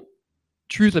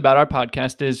truth about our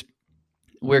podcast is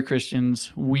we're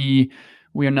Christians. We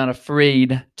are not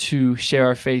afraid to share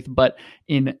our faith, but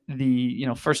in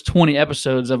the first 20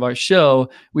 episodes of our show,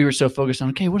 we were so focused on,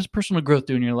 okay, what does personal growth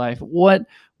do in your life? What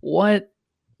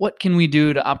can we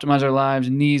do to optimize our lives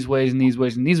in these ways, and these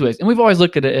ways, and these ways? And we've always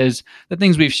looked at it as the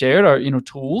things we've shared are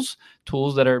tools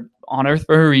that are on earth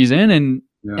for a reason, and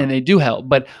they do help.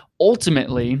 But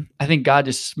ultimately, I think God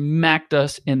just smacked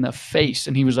us in the face,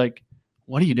 and He was like,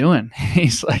 what are you doing?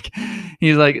 He's like,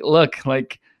 look,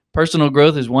 like personal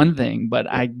growth is one thing, but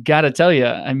I got to tell you,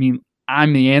 I mean,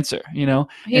 I'm the answer,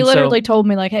 He literally told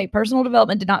me like, hey, personal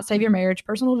development did not save your marriage.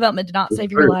 Personal development did not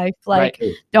save your life. Like,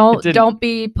 right. don't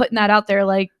be putting that out there.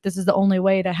 Like, this is the only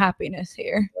way to happiness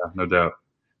here. Yeah, no doubt.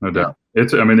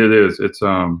 It is. It's,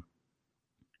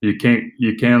 you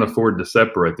can't afford to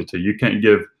separate the two. You can't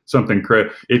give something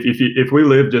credit. If we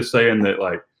live just saying that,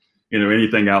 like,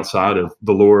 anything outside of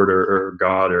the Lord or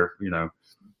God or,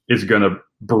 is going to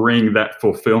bring that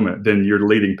fulfillment, then you're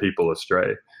leading people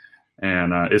astray.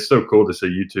 And it's so cool to see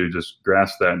you two just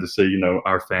grasp that, and to see,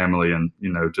 our family and,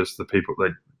 just the people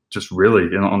that just really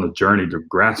on the journey to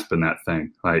grasping that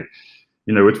thing. Like,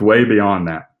 it's way beyond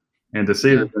that. And to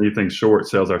see that anything short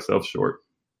sells ourselves short.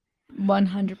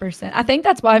 100%. I think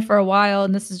that's why for a while,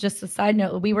 and this is just a side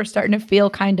note, we were starting to feel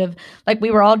kind of like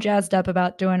we were all jazzed up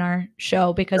about doing our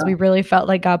show because we really felt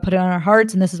like God put it on our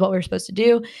hearts and this is what we were supposed to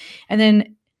do. And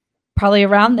then probably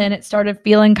around then it started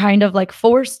feeling kind of like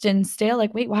forced and stale,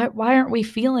 like, wait, why aren't we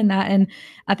feeling that? And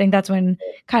I think that's when,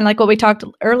 kind of like what we talked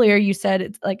earlier, you said,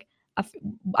 it's like,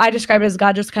 I describe it as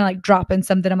God just kind of like dropping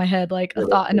something in my head, like a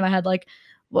thought into my head, like,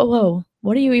 whoa,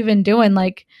 what are you even doing?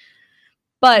 Like,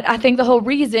 but I think the whole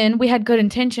reason we had good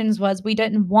intentions was we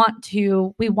want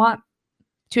to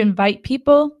invite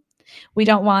people. We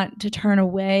don't want to turn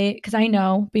away. Because I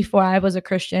know before I was a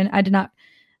Christian, I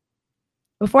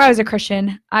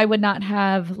would not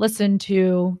have listened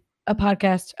to a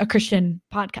Christian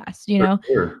podcast,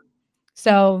 Sure.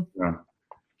 So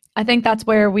I think that's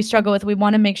where we struggle with. We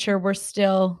want to make sure we're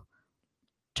still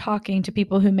talking to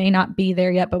people who may not be there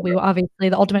yet, but we obviously,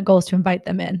 the ultimate goal is to invite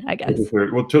them in, I guess.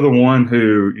 Well, to the one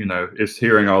who, is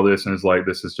hearing all this and is like,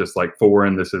 this is just like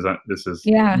foreign. This is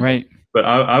right. But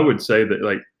I would say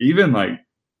that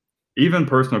even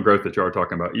personal growth that you are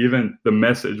talking about, even the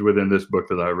message within this book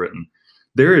that I've written,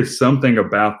 there is something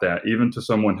about that, even to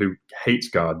someone who hates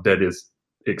God, that is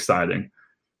exciting.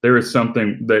 There is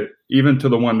something that even to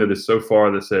the one that is so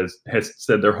far that has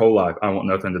said their whole life, I want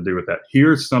nothing to do with that,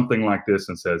 hears something like this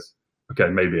and says, okay,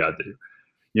 maybe I do.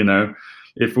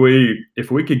 If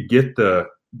we could get the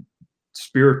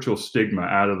spiritual stigma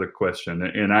out of the question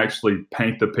and actually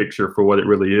paint the picture for what it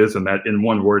really is, and that in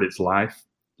one word, it's life,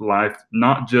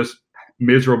 not just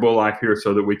miserable life here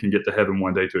so that we can get to heaven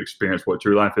one day to experience what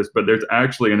true life is, but there's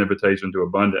actually an invitation to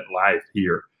abundant life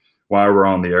here while we're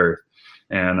on the earth.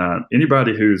 And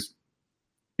anybody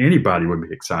would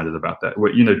be excited about that.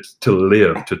 To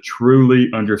live, to truly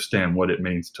understand what it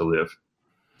means to live.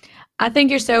 I think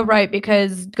you're so right,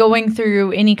 because going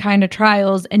through any kind of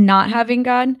trials and not having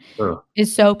God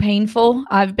is so painful.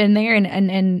 I've been there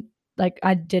and like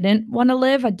I didn't want to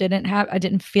live. I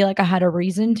didn't feel like I had a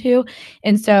reason to.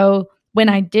 And so when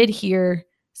I did hear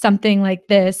something like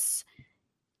this,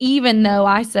 even though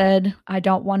I said, I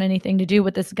don't want anything to do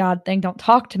with this God thing, don't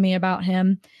talk to me about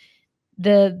him,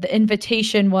 the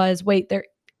invitation was, wait,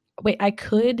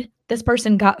 this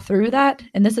person got through that,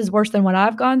 and this is worse than what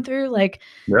I've gone through. Like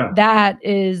that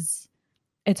is,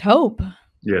 it's hope.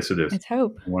 Yes, it is. It's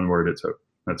hope. One word, it's hope.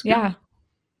 That's good. Yeah.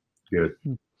 Good.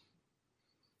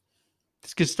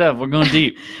 It's good stuff. We're going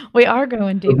deep. We are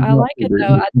going deep. I like it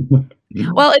though.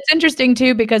 Well, it's interesting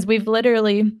too, because we've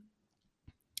literally,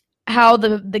 how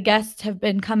the guests have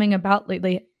been coming about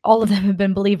lately, all of them have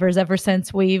been believers ever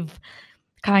since we've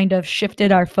kind of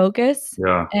shifted our focus.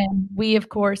 Yeah. And we, of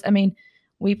course, I mean,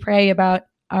 we pray about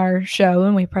our show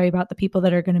and we pray about the people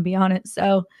that are going to be on it.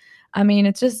 So, I mean,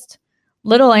 it's just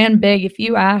little and big. If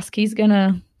you ask, he's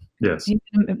gonna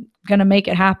make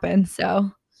it happen.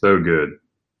 So good.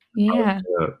 Yeah.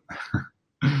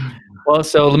 Well,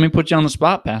 so let me put you on the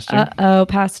spot, Pastor. Uh-oh,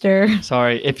 Pastor.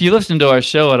 Sorry. If you listen to our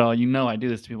show at all, you know I do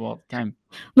this to people all the time.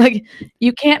 Like,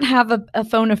 you can't have a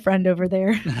phone a friend over there.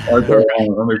 Okay,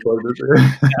 let me plug this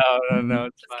in. No.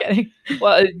 Just kidding.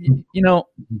 Well, you know,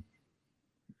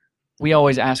 we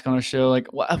always ask on our show,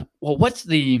 like, well, what's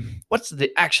the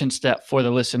action step for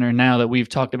the listener now that we've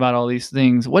talked about all these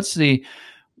things?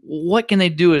 What can they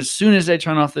do as soon as they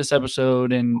turn off this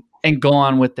episode and go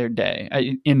on with their day?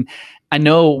 I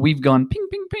know we've gone ping,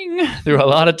 ping, ping through a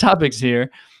lot of topics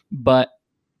here, but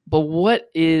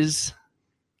what is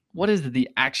the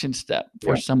action step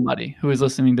for somebody who is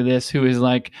listening to this, who is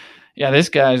like, yeah, this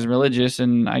guy's religious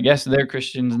and I guess they're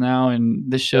Christians now and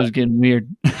this show's getting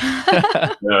weird.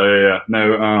 Yeah.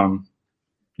 No,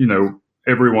 you know,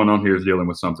 everyone on here is dealing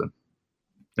with something.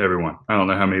 Everyone. I don't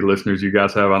know how many listeners you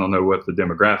guys have. I don't know what the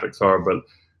demographics are, but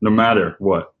no matter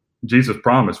what, Jesus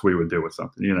promised we would deal with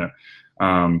something, you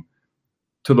know.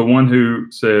 To the one who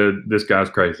said, this guy's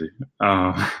crazy,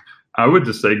 I would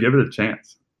just say, give it a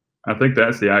chance. I think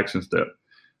that's the action step.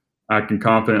 I can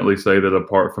confidently say that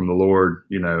apart from the Lord,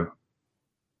 you know,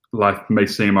 life may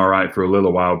seem all right for a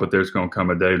little while, but there's going to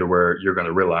come a day to where you're going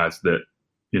to realize that,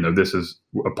 you know, this is,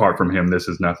 apart from him, this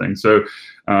is nothing. So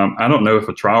I don't know if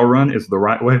a trial run is the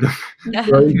right way to.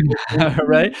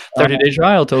 Right. 30-day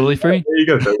trial, totally free. There you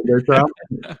go. 30-day trial.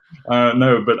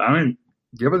 No, but I mean,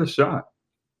 give it a shot.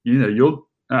 You know,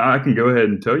 I can go ahead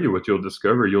and tell you what you'll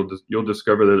discover. You'll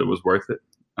discover that it was worth it.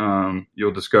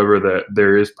 You'll discover that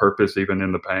there is purpose even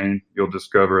in the pain. You'll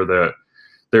discover that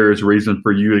there is reason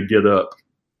for you to get up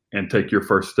and take your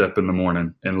first step in the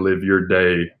morning and live your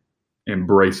day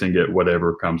embracing it,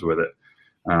 whatever comes with it.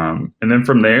 And then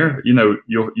from there, you know,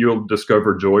 you'll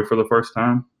discover joy for the first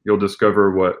time. You'll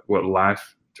discover what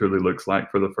life truly looks like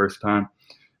for the first time.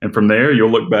 And from there,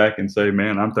 you'll look back and say,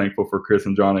 man, I'm thankful for Chris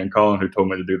and Johnny and Colin who told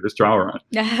me to do this trial run.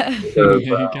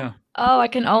 Oh, I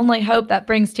can only hope. That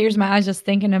brings tears to my eyes just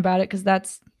thinking about it, because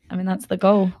that's the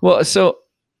goal. Well, so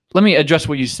let me address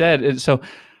what you said. So,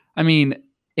 I mean,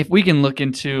 if we can look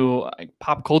into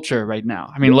pop culture right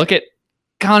now, I mean, look at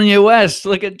Kanye West,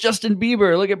 look at Justin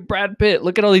Bieber, look at Brad Pitt,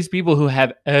 look at all these people who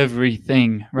have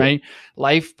everything, right?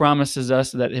 Life promises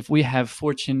us that if we have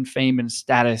fortune, fame, and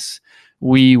status,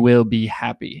 we will be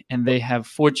happy. And they have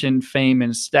fortune, fame,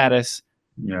 and status.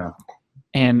 Yeah.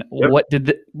 And where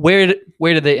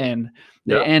did they end?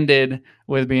 They ended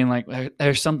with being like,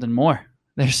 there's something more.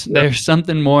 There's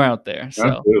something more out there. So.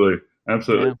 Absolutely.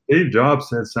 Yeah. Steve Jobs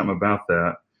said something about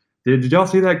that. Did y'all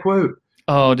see that quote?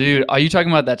 Oh, dude, are you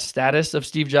talking about that status of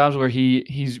Steve Jobs where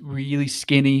he's really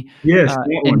skinny? Yes,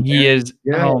 and he is.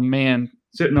 Yeah. Oh man,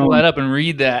 sitting pull that up and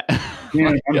read that. Yeah,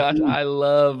 oh my gosh, I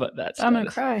love that. I'm gonna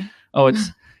cry. Oh,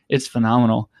 it's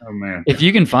phenomenal. Oh man, if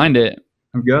you can find it,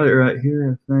 I've got it right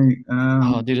here. I think.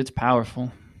 Oh, dude, it's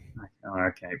powerful. I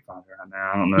can't find it right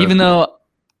now. I don't know. Even though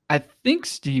I think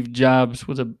Steve Jobs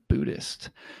was a Buddhist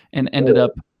and ended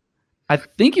up. I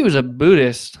think he was a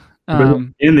Buddhist. But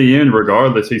in the end,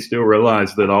 regardless, he still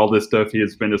realized that all this stuff he had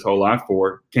spent his whole life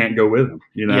for can't go with him.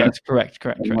 You know, yeah, it's correct.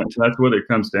 That's what it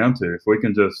comes down to. If we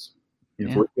can just,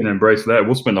 if we can embrace that,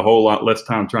 we'll spend a whole lot less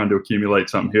time trying to accumulate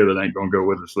something here that ain't going to go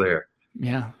with us there.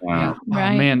 Yeah. Right.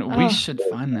 Oh man, we should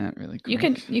find that really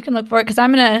quick. You can look for it, because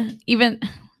I'm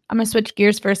gonna switch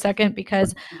gears for a second,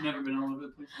 because you've never been all over the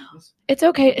place like this. It's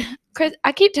okay, Chris.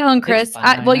 I keep telling Chris,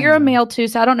 you're a male too,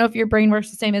 so I don't know if your brain works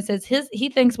the same as his. He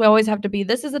thinks we always have to be,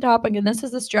 this is the topic and this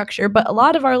is the structure. But a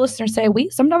lot of our listeners say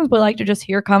sometimes we like to just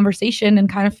hear conversation and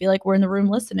kind of feel like we're in the room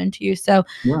listening to you. So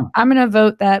I'm going to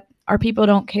vote that our people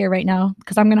don't care right now,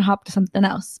 because I'm going to hop to something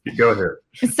else. Go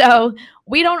ahead. So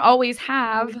we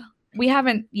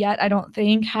haven't yet, I don't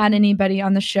think, had anybody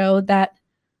on the show that.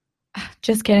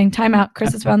 Just kidding. Time out.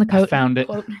 Chris has found the quote. I found it.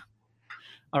 Quote.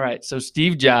 All right. So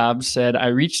Steve Jobs said, I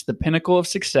reached the pinnacle of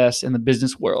success in the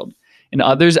business world. In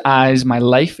others' eyes, my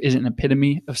life is an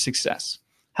epitome of success.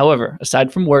 However,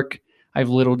 aside from work, I have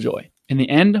little joy. In the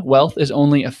end, wealth is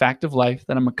only a fact of life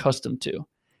that I'm accustomed to.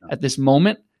 At this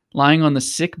moment, lying on the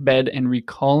sick bed and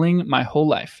recalling my whole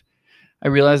life. I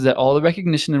realized that all the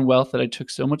recognition and wealth that I took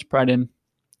so much pride in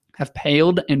have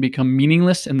paled and become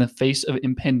meaningless in the face of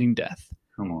impending death.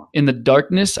 Come on. In the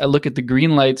darkness, I look at the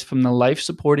green lights from the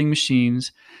life-supporting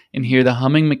machines and hear the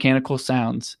humming mechanical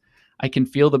sounds. I can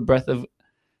feel the breath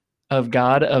of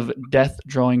God, of death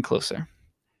drawing closer.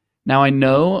 Now I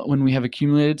know when we have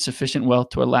accumulated sufficient wealth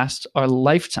to last our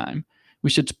lifetime, we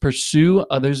should pursue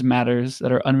others' matters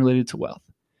that are unrelated to wealth.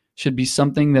 Should be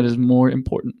something that is more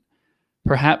important.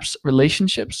 Perhaps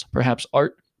relationships, perhaps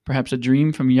art, perhaps a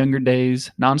dream from younger days.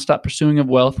 Nonstop pursuing of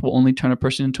wealth will only turn a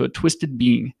person into a twisted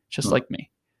being, just like me.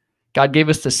 God gave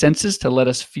us the senses to let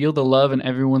us feel the love in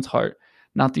everyone's heart,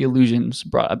 not the illusions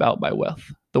brought about by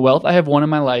wealth. The wealth I have won in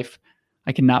my life,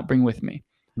 I cannot bring with me.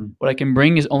 What I can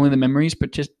bring is only the memories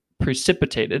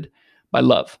precipitated by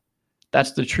love.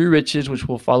 That's the true riches which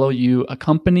will follow you,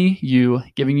 accompany you,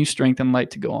 giving you strength and light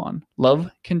to go on. Love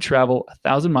can travel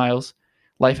 1,000 miles.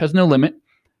 Life has no limit.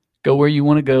 Go where you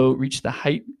want to go, reach the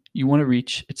height you want to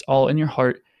reach. It's all in your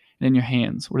heart and in your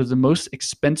hands. What is the most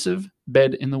expensive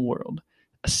bed in the world?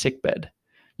 A sick bed.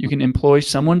 You can employ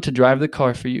someone to drive the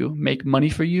car for you, make money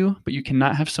for you, but you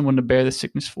cannot have someone to bear the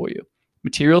sickness for you.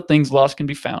 Material things lost can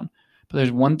be found, but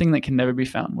there's one thing that can never be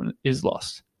found when it is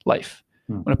lost: life.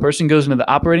 When a person goes into the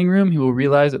operating room, he will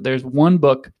realize that there's one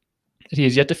book that he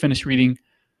has yet to finish reading,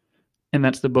 and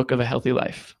that's the book of a healthy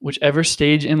life. Whichever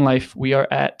stage in life we are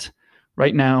at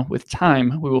right now, with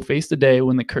time, we will face the day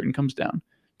when the curtain comes down.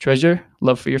 Treasure,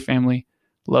 love for your family,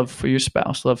 love for your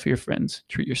spouse, love for your friends.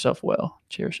 Treat yourself well.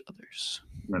 Cherish others.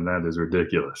 And that is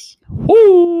ridiculous.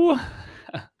 Woo!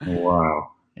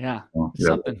 Wow. Yeah. Well,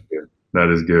 Something. That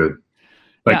is good.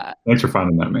 Thanks for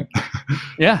finding that, man.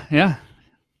 Yeah.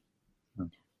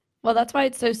 Well, that's why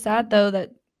it's so sad, though,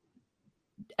 that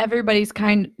everybody's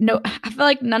I feel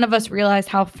like none of us realize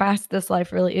how fast this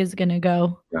life really is going to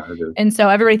go. Yeah, it is. And so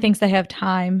everybody thinks they have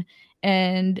time.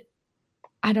 And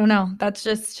I don't know. That's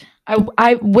just,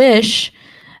 I wish,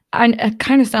 it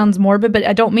kind of sounds morbid, but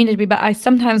I don't mean it to be, but I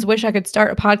sometimes wish I could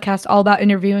start a podcast all about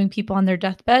interviewing people on their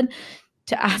deathbed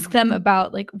to ask them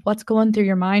about like what's going through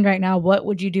your mind right now. What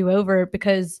would you do over?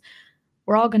 Because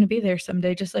we're all going to be there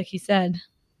someday, just like he said.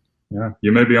 Yeah,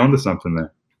 you may be onto something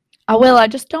there. I will. I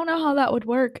just don't know how that would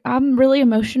work. I'm really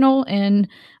emotional, and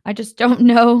I just don't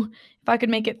know if I could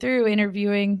make it through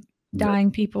interviewing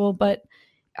dying people. But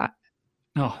that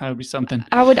would be something.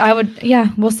 I would.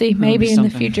 Yeah, we'll see. Maybe in the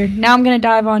something. future. Now I'm going to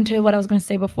dive on to what I was going to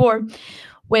say before,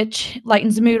 which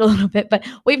lightens the mood a little bit. But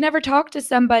we've never talked to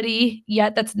somebody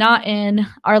yet that's not in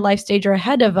our life stage or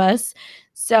ahead of us.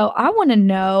 So I want to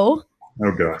know.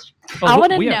 Oh, gosh. I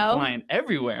want to we know. are flying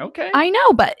everywhere. Okay. I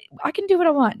know, but I can do what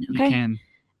I want. Okay. You can.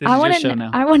 This is your show now.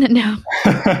 I want to know.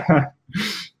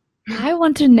 I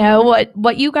want to know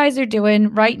what you guys are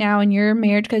doing right now in your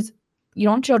marriage, because you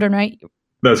don't have children, right?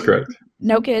 That's correct.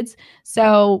 No kids.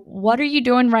 So what are you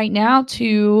doing right now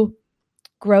to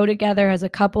grow together as a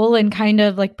couple and kind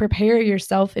of like prepare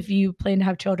yourself if you plan to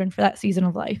have children for that season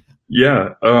of life? Yeah.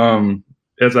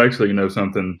 It's actually,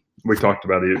 something we talked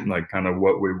about, it like kind of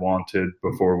what we wanted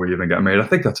before we even got married. I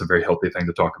think that's a very healthy thing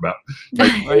to talk about.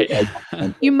 Right.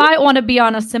 You might want to be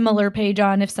on a similar page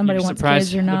on if somebody wants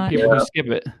kids or not. People who skip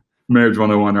it. Marriage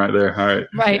 101 right there. All right.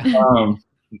 Right.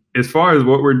 As far as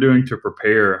what we're doing to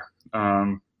prepare,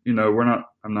 I'm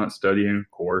not studying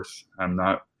a course. I'm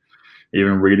not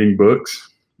even reading books.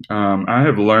 I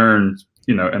have learned,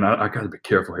 and I got to be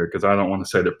careful here because I don't want to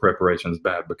say that preparation is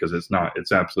bad, because it's not.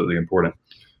 It's absolutely important.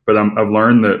 But I've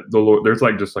learned that the Lord, there's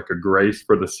just a grace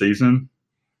for the season.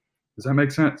 Does that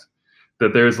make sense?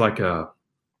 That there's I've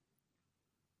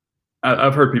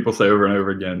heard people say over and over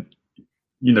again,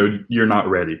 you're not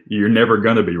ready. You're never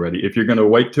going to be ready. If you're going to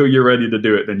wait till you're ready to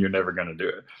do it, then you're never going to do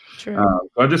it. True. So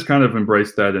I just kind of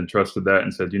embraced that and trusted that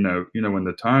and said, when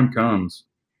the time comes,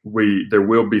 there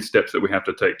will be steps that we have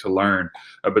to take to learn.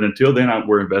 But until then,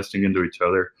 we're investing into each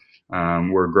other.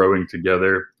 We're growing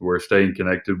together. We're staying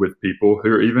connected with people who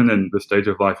are even in the stage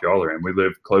of life y'all are in. We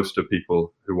live close to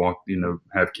people who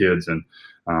have kids and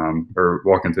are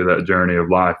walking through that journey of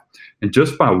life. And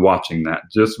just by watching that,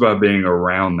 just by being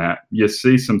around that, you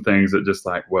see some things that just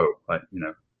whoa,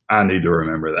 I need to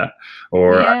remember that.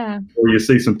 Or you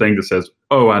see some things that says,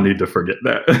 oh, I need to forget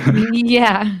that.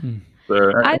 Yeah.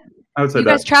 So I would say you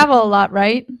guys travel a lot,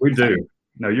 right? We do.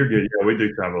 No, you're good. Yeah, we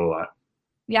do travel a lot.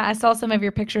 Yeah, I saw some of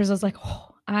your pictures. I was like,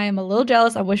 oh, I am a little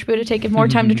jealous. I wish we would have taken more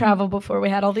time to travel before we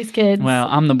had all these kids. Well,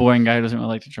 I'm the boring guy who doesn't really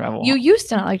like to travel. You used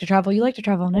to not like to travel. You like to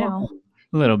travel now.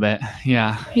 A little bit,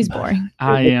 yeah. He's boring.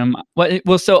 I am.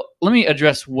 Well, so let me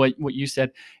address what you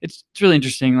said. It's really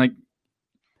interesting.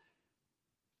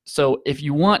 So if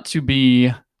you want to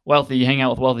be wealthy, you hang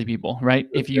out with wealthy people, right?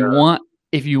 If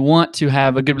you want to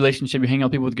have a good relationship, you hang out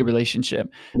with people with a good relationship.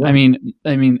 Yeah. I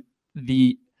mean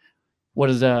what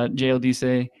does JLD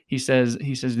say? He says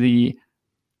the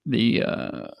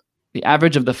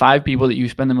average of the 5 people that you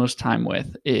spend the most time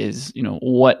with is,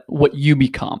 what you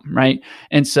become, right?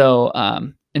 And so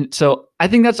I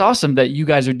think that's awesome that you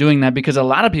guys are doing that, because a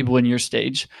lot of people in your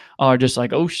stage are just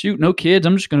like, oh shoot, no kids,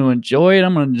 I'm just going to enjoy it,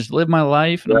 I'm going to just live my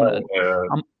life, and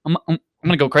I'm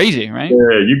going to go crazy, right?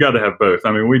 Yeah, you got to have both.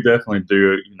 I mean, we definitely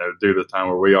do the time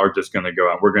where we are just going to go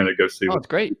out. We're going to go see it's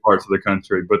great parts of the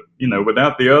country. But,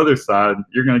 without the other side,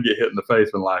 you're going to get hit in the face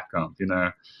when life comes,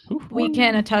 We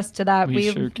can attest to that.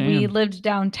 We sure can. We lived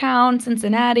downtown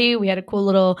Cincinnati. We had a cool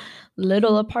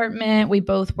little apartment. We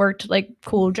both worked like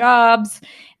cool jobs,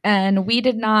 and we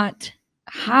did not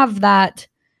have that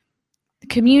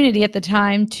community at the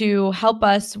time to help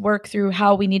us work through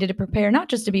how we needed to prepare, not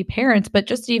just to be parents, but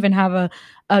just to even have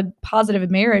a positive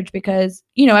marriage, because,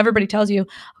 everybody tells you,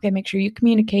 okay, make sure you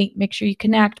communicate, make sure you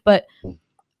connect. But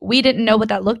we didn't know what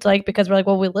that looked like, because we're like,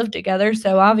 well, we lived together.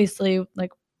 So obviously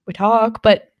like we talk,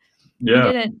 but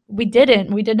we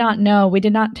did not know. We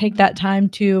did not take that time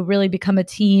to really become a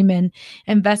team and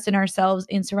invest in ourselves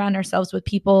and surround ourselves with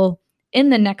people in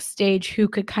the next stage who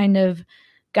could kind of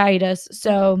guide us.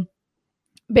 So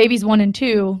babies 1 and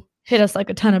 2 hit us like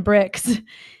a ton of bricks.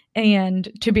 And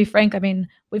to be frank, I mean,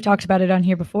 we've talked about it on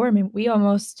here before. I mean, we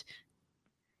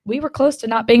were close to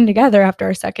not being together after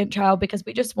our second child, because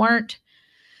we just weren't.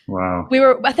 Wow.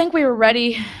 I think we were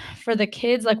ready for the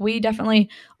kids. Like, we definitely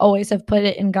always have put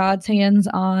it in God's hands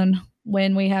on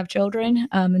when we have children.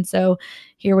 And so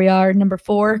here we are, number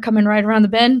 4 coming right around the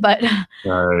bend. But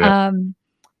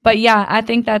But yeah, I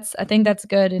think that's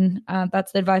good, and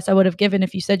that's the advice I would have given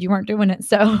if you said you weren't doing it.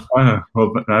 So,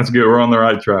 well, that's good. We're on the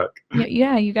right track.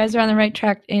 Yeah, you guys are on the right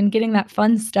track, and getting that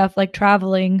fun stuff like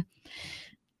traveling,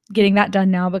 getting that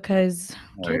done now, because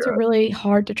kids are really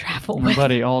hard to travel with.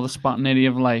 Buddy, all the spontaneity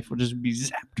of life will just be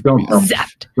zapped.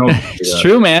 Zapped. It's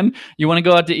true, man. You want to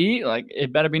go out to eat? Like,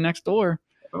 it better be next door.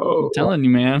 Oh, I'm telling you,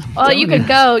 man. Well, you could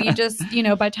go. You just,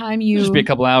 by time you just be a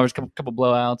couple hours, couple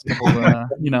blowouts,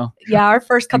 Yeah, our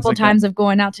first couple times of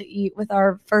going out to eat with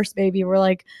our first baby, we're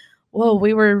like, whoa,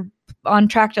 we were on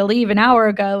track to leave an hour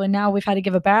ago, and now we've had to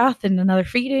give a bath and another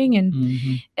feeding,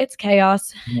 and it's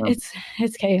chaos. Yeah.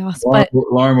 It's chaos.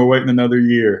 Lauren, we're waiting another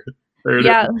year.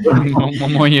 Yeah,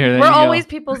 one more year. We're always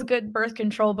people's good birth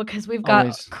control, because we've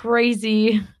got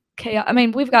crazy chaos. I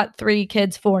mean, we've got 3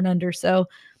 kids, 4 and under, so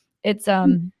it's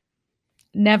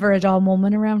never a dull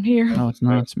moment around here. Oh, it's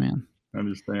nuts, man. I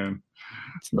understand.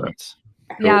 It's nuts.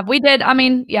 Yeah, we did. I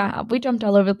mean, we jumped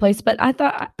all over the place, but I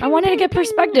thought I wanted to get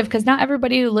perspective, because not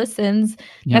everybody who listens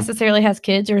necessarily has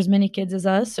kids or as many kids as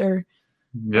us or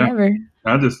whatever.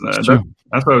 That's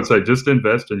what I would say. Just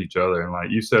invest in each other. And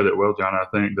like you said it well, John, I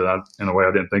think that in a way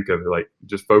I didn't think of it. Like,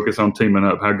 just focus on teaming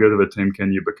up. How good of a team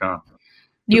can you become?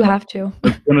 You have to.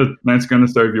 That's gonna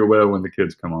serve you well when the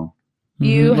kids come on.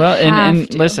 You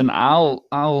and listen,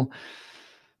 I'll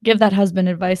give that husband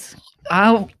advice.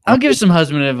 I'll give some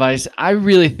husband advice. I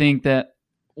really think that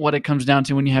what it comes down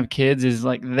to when you have kids is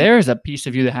like, there's a piece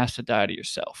of you that has to die to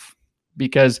yourself,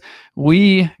 because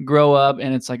we grow up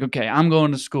and it's like, okay, I'm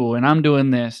going to school and I'm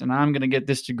doing this and I'm going to get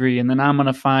this degree, and then I'm going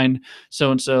to find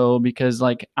so-and-so, because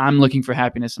like I'm looking for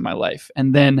happiness in my life.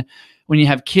 And then when you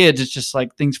have kids, it's just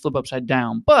like things flip upside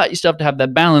down, but you still have to have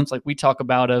that balance. Like we talk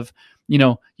about of,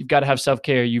 you've got to have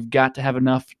self-care. You've got to have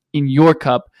enough in your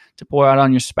cup to pour out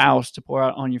on your spouse, to pour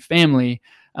out on your family.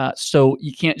 So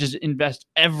you can't just invest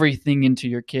everything into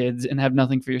your kids and have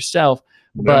nothing for yourself,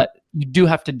 but you do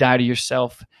have to die to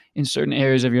yourself in certain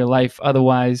areas of your life.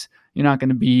 Otherwise, you're not going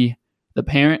to be the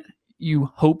parent you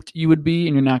hoped you would be,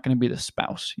 and you're not going to be the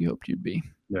spouse you hoped you'd be.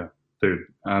 Yeah. Dude,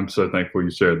 I'm so thankful you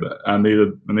shared that. I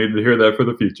needed to hear that for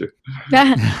the future.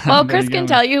 Well, Chris can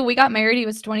tell you, we got married. He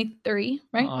was 23,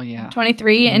 right? Oh, yeah.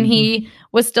 23. And he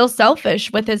was still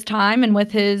selfish with his time and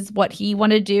with what he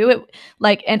wanted to do.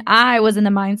 And I was in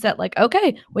the mindset like,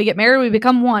 okay, we get married, we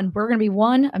become one. We're going to be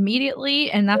one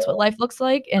immediately. And that's what life looks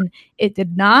like. And it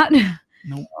did not.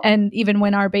 Nope. And even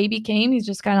when our baby came, he's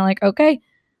just kind of like, okay,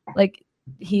 like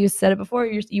he said it before,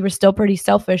 you were still pretty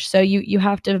selfish. So you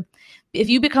have to, if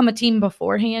you become a team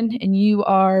beforehand and you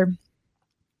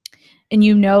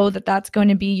know that that's going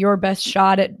to be your best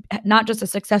shot at not just a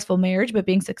successful marriage, but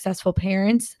being successful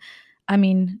parents, I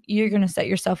mean, you're going to set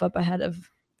yourself up ahead of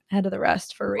the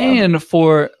rest, for real. And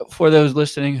for those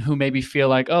listening who maybe feel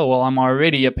like, oh, well, I'm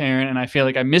already a parent and I feel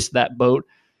like I missed that boat.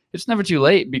 It's never too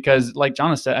late, because like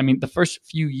John said, I mean, the first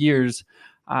few years,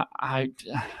 I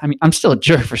mean, I'm still a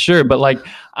jerk for sure, but like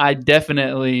I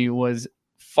definitely was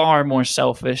far more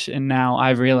selfish. And now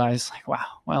I've realized, like, wow,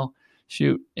 well,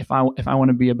 shoot, if I want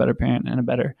to be a better parent and a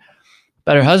better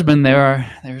husband,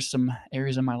 there's some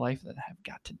areas in my life that have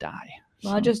got to die.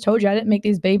 Well, I just told you I didn't make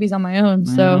these babies on my own.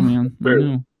 So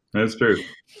That's true.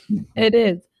 it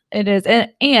is.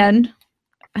 And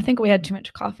I think we had too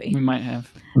much coffee. We might have.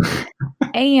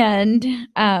 And,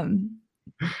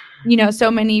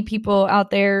 so many people out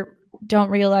there don't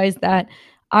realize that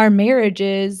our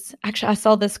marriages, actually, I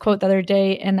saw this quote the other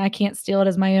day and I can't steal it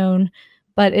as my own,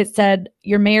 but it said,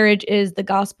 your marriage is the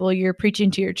gospel you're preaching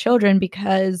to your children,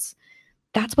 because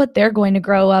that's what they're going to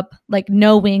grow up like,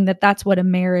 knowing that that's what a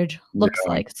marriage looks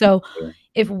like. So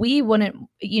if we wouldn't,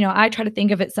 I try to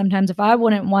think of it sometimes, if I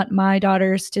wouldn't want my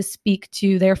daughters to speak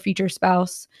to their future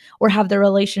spouse or have the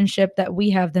relationship that we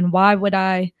have, then why would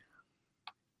I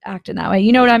act in that way?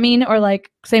 You know what I mean? Or like,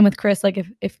 same with Chris, like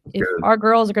if our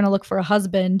girls are going to look for a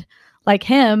husband like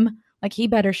him, like he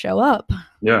better show up.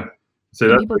 Yeah. So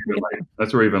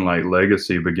that's where even like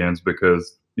legacy begins,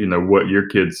 because, what your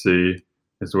kids see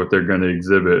is what they're going to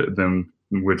exhibit them,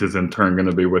 which is in turn going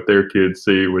to be what their kids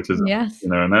see, which is,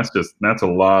 and that's a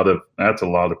lot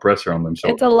of pressure on them.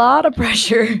 It's a lot of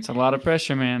pressure. It's a lot of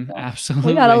pressure, man.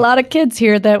 Absolutely. We got a lot of kids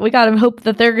here that we got to hope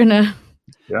that they're going to.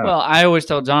 Yeah. Well, I always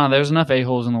tell John, there's enough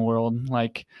a-holes in the world.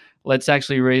 Like, let's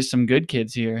actually raise some good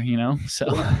kids here, So,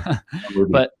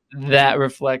 but that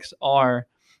reflects our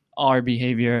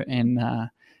behavior. And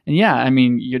yeah, I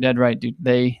mean, you're dead right, dude.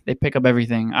 They pick up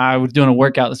everything. I was doing a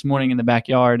workout this morning in the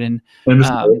backyard, and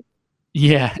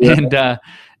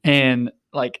and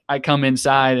like I come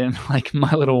inside, and like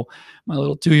my little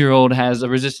 2-year-old has a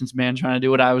resistance band trying to do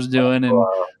what I was doing, and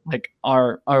like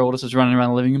our oldest is running around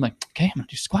the living room like, okay, I'm gonna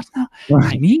do squats now,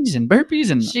 my knees and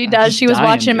burpees, and she does. She was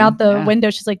watching him out the window.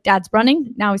 She's like, Dad's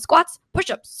running now. He squats,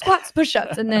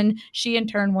 push-ups, and then she in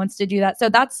turn wants to do that. So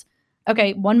that's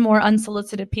okay. One more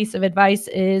unsolicited piece of advice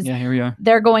is, here we are.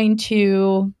 They're going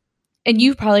to, and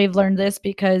you probably have learned this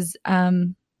because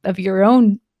of your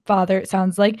own father. It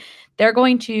sounds like they're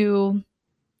going to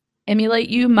emulate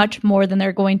you much more than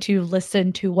they're going to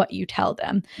listen to what you tell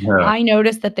them. Yeah. I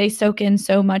noticed that they soak in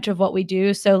so much of what we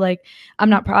do. So like,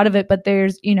 I'm not proud of it, but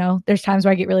there's times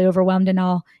where I get really overwhelmed and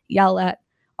I'll yell at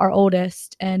our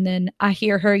oldest. And then I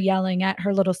hear her yelling at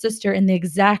her little sister in the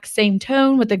exact same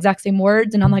tone with the exact same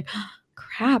words. And I'm like, oh,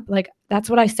 crap, like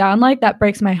that's what I sound like. That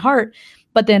breaks my heart.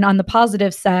 But then on the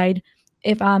positive side,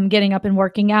 if I'm getting up and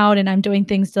working out and I'm doing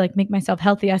things to like make myself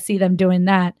healthy, I see them doing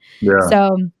that. Yeah.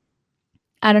 So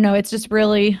I don't know. It's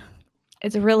really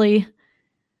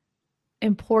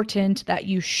important that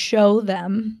you show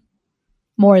them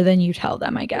more than you tell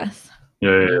them, I guess.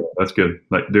 Yeah. That's good.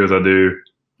 Like do as I do.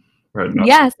 Right now.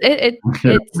 Yes. It's,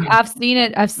 I've seen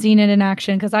it in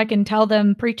action, because I can tell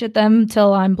them, preach at them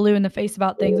till I'm blue in the face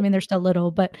about things. I mean, they're still little,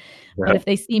 but if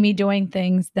they see me doing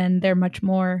things, then they're much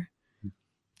more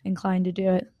inclined to do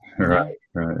it. Right.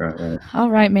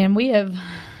 All right, man. We have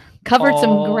covered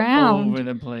some ground. All over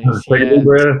the place. Take a deep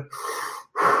breath.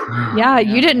 Yeah,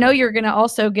 you didn't know you were going to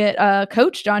also get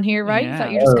coached on here, right? You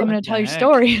thought you were just coming to tell your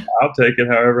story. I'll take it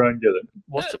however I can get it.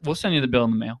 We'll send you the bill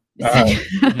in the mail. All right.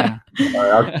 All right,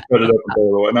 I'll put it up and go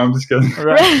away. No, I'm just kidding.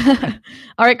 Right.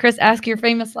 All right, Chris, ask your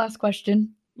famous last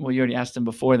question. Well, you already asked him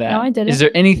before that. No, I didn't. Is there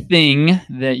anything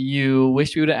that you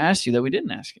wish we would have asked you that we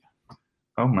didn't ask you?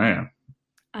 Oh, man.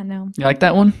 I know. You like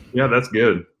that one? Yeah, that's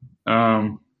good.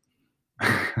 Not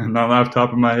off the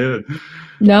top of my head.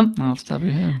 No. Not off the top of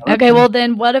your head. Okay, well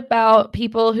then what about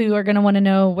people who are going to want to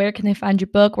know, where can they find your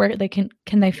book? Where they can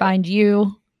they find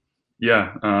you?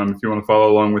 Yeah, if you want to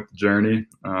follow along with the journey,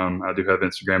 I do have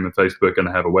Instagram and Facebook, and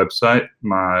I have a website.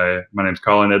 My name's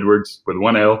Colin Edwards with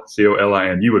one L,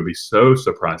 Colin. You would be so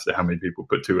surprised at how many people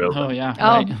put 2 L's. Oh, yeah.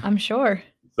 Oh, right. I'm sure.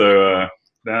 So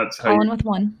that's Colin with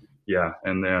one. Yeah,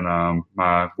 and then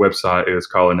my website is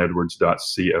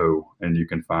colinedwards.co, and you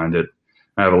can find it.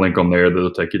 I have a link on there that'll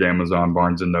take you to Amazon,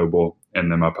 Barnes & Noble,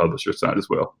 and then my publisher site as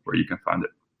well, where you can find it.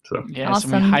 So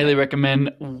awesome. So we highly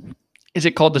recommend. Is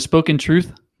it called The Spoken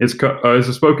Truth? It's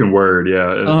a spoken word,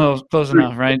 yeah. Oh, close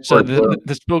enough, right? So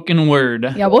the spoken word.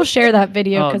 Yeah, we'll share that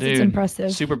video because it's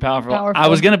impressive. Super powerful. I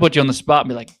was going to put you on the spot and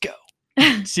be like, go.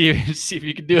 see if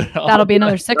you can do it all. That'll be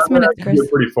another 6 minutes, Chris.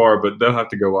 Pretty far, but they'll have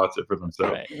to go watch it for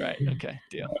themselves. Right. Okay,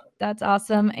 deal. That's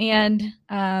awesome. And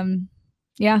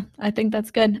Yeah, I think that's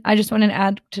good. I just wanted to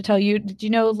add to tell you, did you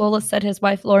know Lola said his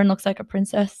wife Lauren looks like a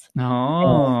princess?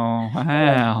 Oh,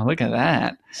 wow. Look at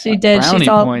that. She did. Brownie She's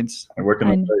all points. And what can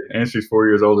I say? And she's 4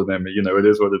 years older than me. You know, it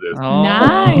is what it is. Oh,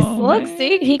 nice. Look, man.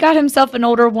 see, he got himself an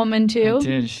older woman I too.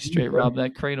 did. She straight robbed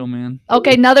that cradle, man.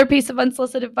 Okay, another piece of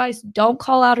unsolicited advice. Don't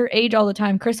call out her age all the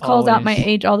time. Chris calls out my Always.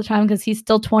 age all the time because he's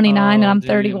still 29 and Oh, I'm dude.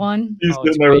 31. She's Oh,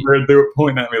 it's sitting over great. there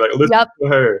pointing at me like, listen Yep. to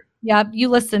her. Yeah, you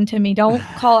listen to me. Don't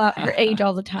call out her age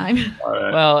all the time. All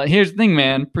right. Well, here's the thing,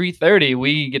 man. Pre-30,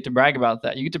 we get to brag about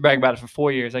that. You get to brag about it for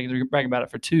 4 years. I get to brag about it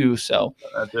for 2. So,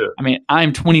 That's it. I mean,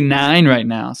 I'm 29 right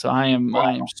now, so I am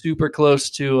super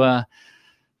close to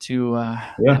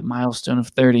that milestone of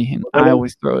 30, and I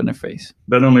always throw it in their face.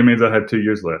 That only means I have 2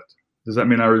 years left. Does that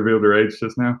mean I revealed her age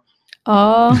just now?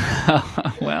 Oh,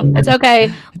 Well, it's okay.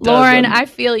 does, Lauren, doesn't it? I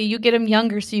feel you. You get him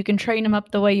younger so you can train him up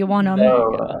the way you want him.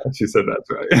 She said that's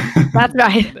right. That's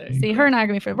right. There you See, her and I are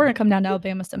going to be friends. We're going to come down to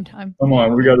Alabama sometime. Come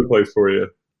on, we got a place for you.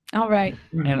 All right.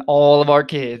 and all of our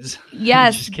kids.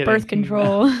 Yes, Just kidding. birth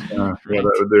control. Yeah,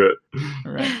 that would do it.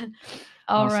 Right.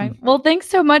 All Awesome. right. Well, thanks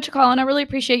so much, Colin. I really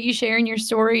appreciate you sharing your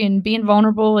story and being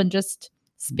vulnerable and just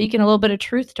speaking a little bit of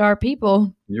truth to our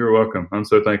people. You're welcome. I'm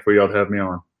so thankful y'all to have me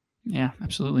on. Yeah,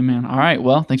 absolutely, man. All right.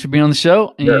 Well, thanks for being on the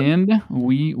show, Yeah. and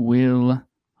we will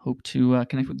hope to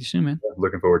connect with you soon, man.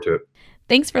 Looking forward to it.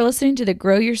 Thanks for listening to the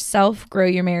Grow Yourself, Grow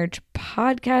Your Marriage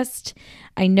podcast.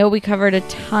 I know we covered a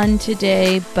ton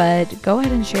today, but go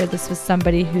ahead and share this with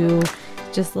somebody who is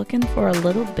just looking for a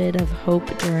little bit of hope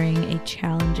during a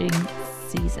challenging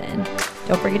season.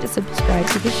 Don't forget to subscribe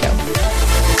to the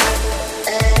show.